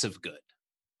massive good.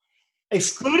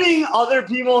 Excluding other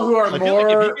people who are I feel like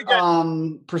if more you could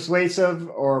get- persuasive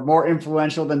or more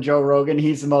influential than Joe Rogan,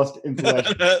 he's the most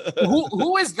influential.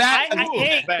 Who is that? Who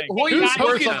are you Who's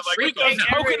poking? poking- Rico, who's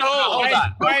poking holes? Hold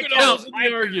on. Quiet Poking down. holes in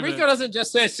the argument. Rico doesn't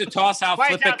just say to toss out Quiet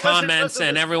flippant down. Listen, comments listen,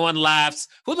 and listen. everyone laughs.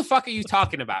 Who the fuck are you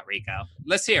talking about, Rico?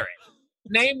 Let's hear it.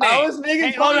 Name I names. was making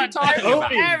Hey, fun hold of on. talking Odie.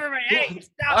 about? Everybody, hey,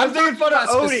 stop. I'm making fun of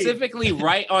Odie. Specifically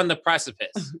right on the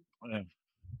precipice.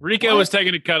 Rico was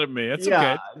taking a cut at me. That's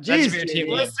Yeah, okay. geez, for your team.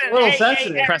 Jamie. Listen, a little hey,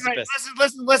 sensitive. Hey, everybody,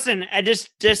 listen. I just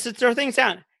to throw things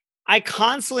down. I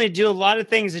constantly do a lot of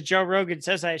things that Joe Rogan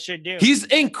says I should do. He's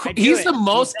I do he's it. the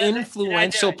most He does it, and I do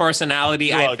influential it.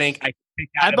 personality I Drugs. think I pick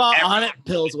I out of bought every- on it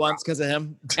pills once because of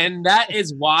him. and that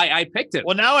is why I picked him.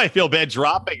 Well, now I feel bad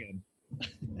dropping him.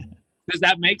 Does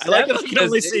that make I sense? like that I can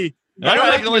only Does it- see. You I don't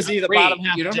can have only to see the agree. bottom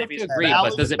half You of don't have to JB's agree, head.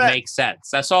 but does it make sense?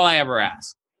 That's all I ever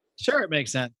ask. Sure, it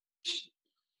makes sense.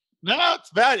 No, it's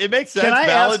bad. It makes sense. Can I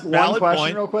valid, ask one valid question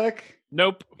point. real quick?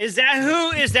 Nope. Is that who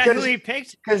he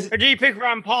picked? Because Or did you pick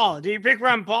Ron Paul? Did you pick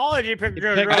Ron Paul or did you pick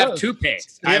Joe picked I Rogan? have two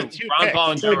picks. You I have have two Ron picks.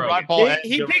 Paul and So Joe Ron Rogan. Paul and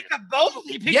He Joe picked them both.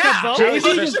 He picked Yeah, them both. JB was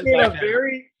just just made a like that.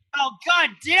 very Oh God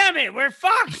damn it! We're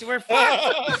fucked. We're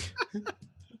fucked.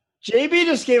 JB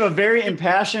just gave a very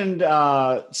impassioned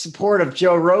support of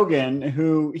Joe Rogan,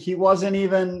 who he wasn't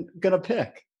even gonna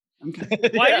pick.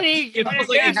 Why didn't he? It feels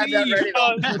like he had that ready.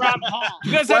 Ron Paul.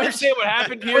 You guys What? understand what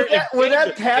happened here? With that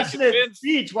If passionate Vince-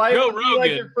 speech, why Joe would you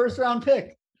like Rogan- your first round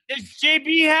pick? Does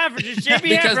JB have? Does JB have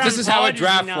Because Ron this is Paul how or a does he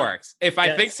draft not? works. If I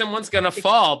Yes. think someone's gonna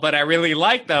fall, but I really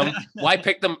like them, why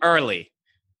pick them early?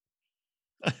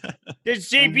 Does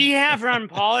JB have Ron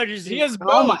Paul or does He he? has both.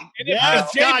 Oh my And if God.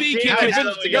 JB God can damn it.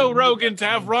 convince Joe Rogan to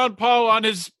have Ron Paul on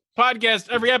his podcast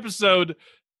every episode,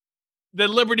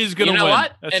 then Liberty's going You to know win.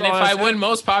 what? That's And all if I'm I saying. win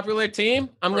most popular team,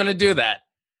 I'm gonna do that.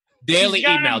 Daily He's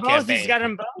got email them both. campaign. He's got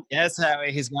them both. Yes,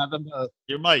 Howie. He's got them both.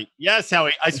 You might. Yes,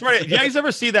 Howie. I swear. You guys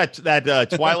ever see that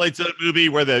Twilight Zone movie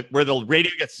where the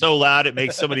radio gets so loud it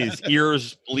makes somebody's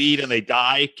ears bleed and they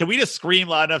die? Can we just scream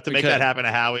loud enough to We make could. that happen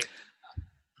to Howie?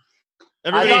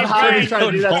 I thought Howie was trying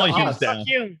to do that to volumes us. down. Fuck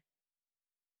you.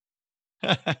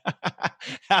 All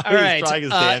All right.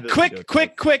 Quick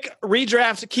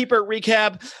redraft keeper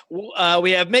recap.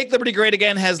 We have Make Liberty Great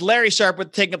Again has Larry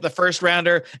Sharp taking up the first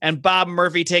rounder and Bob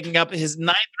Murphy taking up his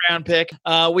 9th round pick.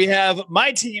 We have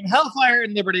my team, Hellfire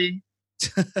and Liberty.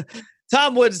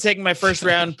 Tom Woods taking my first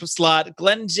round slot.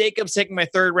 Glenn Jacobs taking my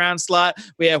 3rd round slot.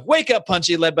 We have Wake Up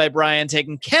Punchy led by Brian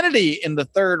taking Kennedy in the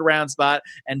 3rd round spot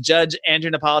and Judge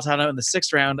Andrew Napolitano in the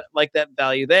 6th round. Like that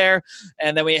value there.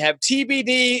 And then we have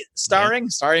TBD starring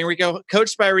Rico,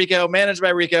 coached by Rico, managed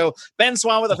by Rico, Ben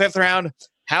Swan with the 5th round,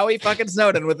 Howie fucking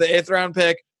Snowden with the 8th round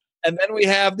pick. And then we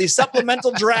have the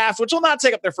supplemental draft, which will not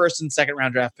take up their 1st and 2nd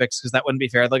round draft picks because that wouldn't be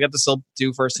fair. They'll get to still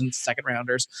do 1st and 2nd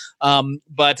rounders.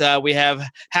 But we have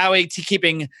Howie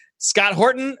keeping Scott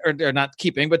Horton, or not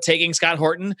keeping, but taking Scott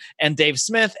Horton and Dave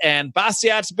Smith and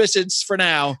Bastiat Bishops for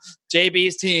now.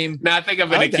 JB's team. No, I think I'm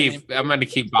I gonna like that keep. I'm gonna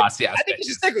keep Bastiat. I think you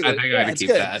should stick with I it. think I'm Yeah, gonna it's keep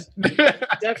good.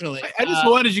 that. Definitely. I just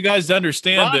wanted you guys to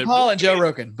understand Ron that Paul and Joe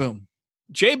Rogan. Boom.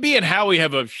 JB and Howie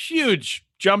have a huge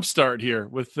jump start here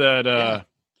with that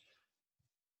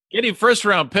getting first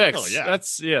round picks. Oh, yeah.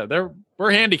 That's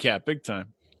we're handicapped big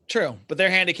time. True, but they're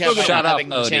handicapped by Shut not up, having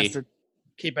the Odie. chance to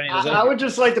keep any of those. I would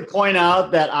just like to point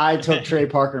out that I took Trey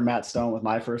Parker and Matt Stone with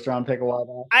my first round pick a while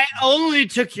back. I only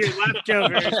took your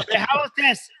leftovers. But how about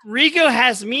this? Rico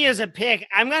has me as a pick.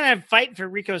 I'm gonna fight for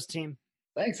Rico's team.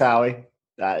 Thanks, Howie.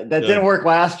 That didn't work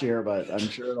last year, but I'm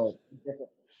sure it'll.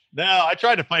 No, I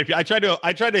tried to find. I tried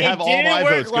to have all my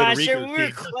votes go to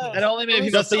Rico's team. That only made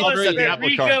Just to people upset the three. apple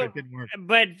Rico- cart. It didn't work.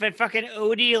 But fucking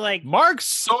Odie, like Mark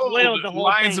sold Spoiled the whole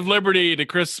Lions thing. of Liberty to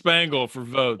Chris Spangle for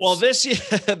votes. Well, this year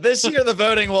the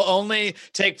voting will only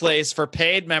take place for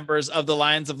paid members of the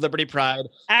Lions of Liberty Pride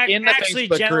in the actually,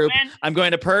 Facebook group. gentlemen, I'm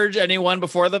going to purge anyone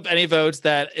before any votes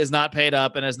that is not paid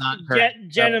up and is not heard.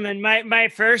 gentlemen, my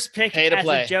first pick Pay to as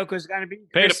play. a joke was gonna be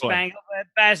Pay to Chris play. Spangle,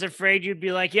 but I was afraid you'd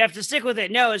be like, you have to stick with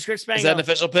it. No, it's Chris Spangle. Is that an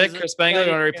official pick, Chris Spangle? You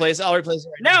want to replace? I'll replace it.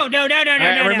 Right now. No. All right,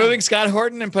 no. we're moving Scott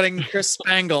Horton and putting Chris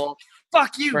Spangle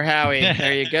Fuck you. for Howie.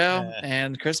 There you go.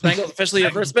 And Chris Spangle officially your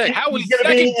first pick. Howie's He's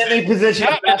gonna be second in a position.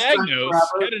 Pat of best friend Agnos.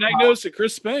 forever. Pat Agnos to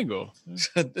Chris Spangle.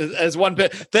 As one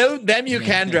pick. Them you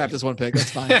can draft as one pick. That's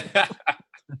fine.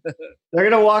 They're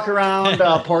gonna walk around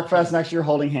Pork Fest next year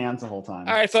holding hands the whole time.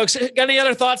 All right, folks. Got any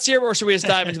other thoughts here, or should we just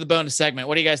dive into the bonus segment?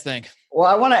 What do you guys think? Well,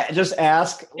 I want to just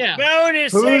ask, Yeah.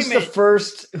 Bonus who's segment. the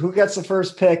first? Who gets the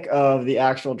first pick of the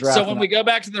actual draft? So when we go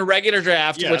back to the regular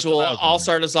draft, Yeah, which that's what will I was all wondering.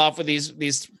 start us off with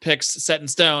these picks set in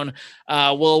stone,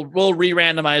 we'll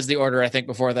re-randomize the order. I think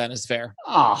before then is fair.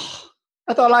 Oh,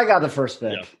 I thought I got the first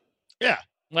pick. Yeah.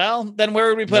 Well, then where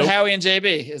would we put Nope. Howie and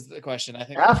JB? Is the question. I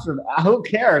think. After who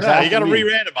cares? No, After you got to me. I think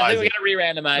re-randomize we it. got to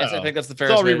re-randomize. No. I think that's the It's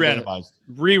fairest all way to do it. re-randomized.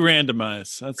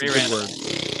 Re-randomize. That's a good word.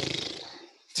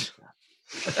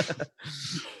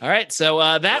 All right, so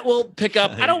that will pick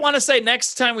up. I don't want to say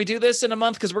next time we do this in a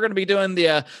month because we're going to be doing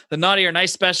the Naughty or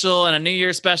Nice special and a New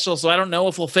Year's special. So I don't know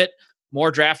if we'll fit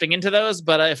more drafting into those,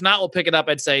 but if not, we'll pick it up.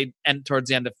 I'd say towards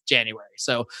the end of January.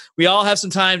 So we all have some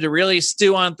time to really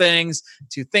stew on things,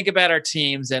 to think about our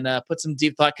teams, and put some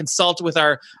deep thought. Consult with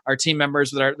our team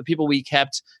members, with the people we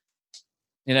kept.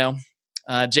 You know,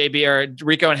 JB or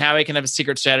Rico and Howie can have a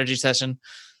secret strategy session.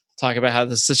 Talk about how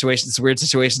this weird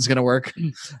situation is going to work.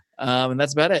 And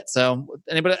that's about it. So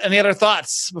any other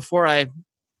thoughts before I?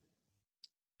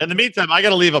 In the meantime, I got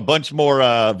to leave a bunch more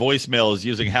voicemails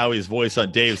using Howie's voice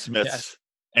on Dave Smith's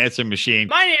answering machine.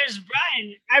 My name is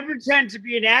Brian. I pretend to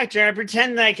be an actor. I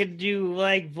pretend that I could do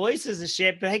like voices and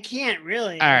shit, but I can't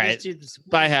really. All I right. just do this.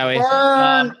 Bye, Howie.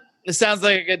 Burn. It sounds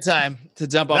like a good time to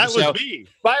jump off That the show. was me.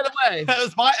 By the way, That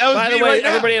was me everybody right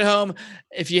now. at home,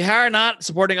 if you are not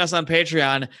supporting us on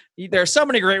Patreon, there are so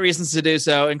many great reasons to do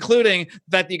so, including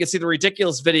the fact that you can see the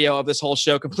ridiculous video of this whole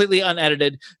show, completely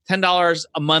unedited, $10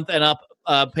 a month and up.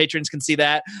 Patrons can see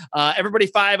that. Everybody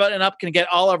 5 and up can get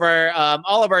all of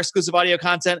our exclusive audio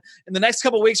content. In the next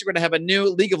couple of weeks, we're going to have a new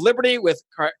League of Liberty with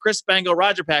Chris Spangle,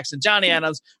 Roger Paxton, Johnny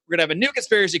Adams. We're going to have a new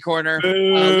conspiracy corner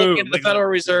looking into the Federal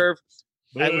Reserve.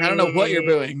 I don't know what you're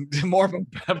booing. More of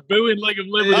I'm booing League of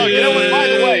Liberty. Oh, you know what? By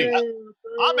the way,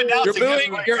 I'm you're announcing this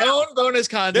booing right your now. own bonus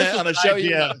content This is on a an show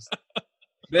you idea. host.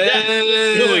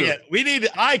 Doing it. We need.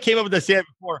 I came up with this idea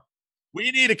before.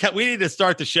 We need to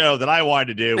start the show that I wanted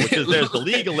to do, which is there's the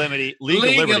League of Liberty.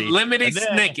 Limited And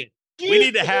then Snicket. We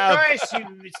need to have Christ,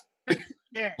 you-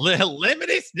 Yeah.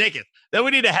 Limited Snicket. Then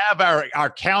we need to have our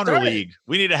counter Right. league.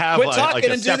 We need to have Quit like talking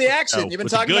a and do the separate action. show You've been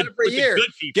with the talking about it for a with the year. good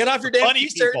people, Get off your the damn funny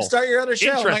t-shirt and people. start your other show.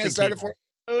 I'm not going to Interesting start it people. for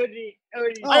Odie. I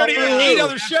already have 8 boo.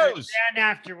 other shows. And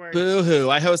afterwards. Boo-hoo.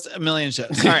 I host a million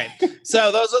shows. All right.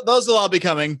 So those will all be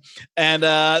coming.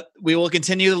 And we will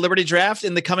continue the Liberty Draft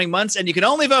in the coming months. And you can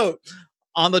only vote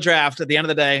on the draft at the end of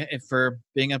the day for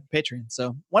being a Patreon.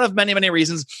 So one of many, many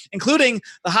reasons, including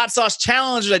the hot sauce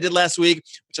challenge that I did last week,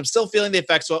 which I'm still feeling the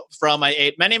effects from. I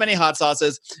ate many, many hot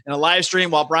sauces in a live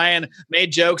stream while Brian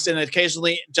made jokes and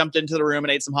occasionally jumped into the room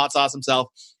and ate some hot sauce himself.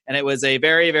 And it was a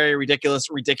very, very ridiculous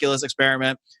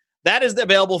experiment. That is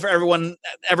available for everyone,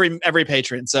 every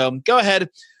patron. So go ahead,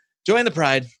 join the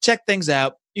Pride, check things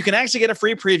out. You can actually get a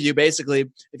free preview, basically,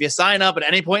 if you sign up at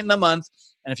any point in the month.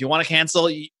 And if you want to cancel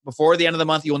before the end of the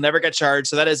month, you will never get charged.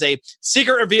 So that is a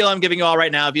secret reveal I'm giving you all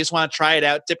right now. If you just want to try it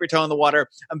out, dip your toe in the water,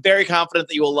 I'm very confident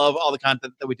that you will love all the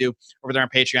content that we do over there on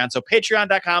Patreon. So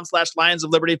patreon.com/Lions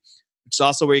of Liberty, which is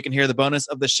also where you can hear the bonus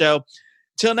of the show.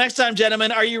 Till next time,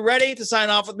 gentlemen, are you ready to sign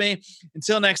off with me?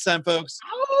 Until next time, folks,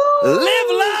 live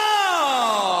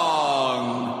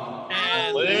long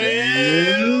and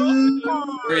live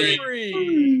free.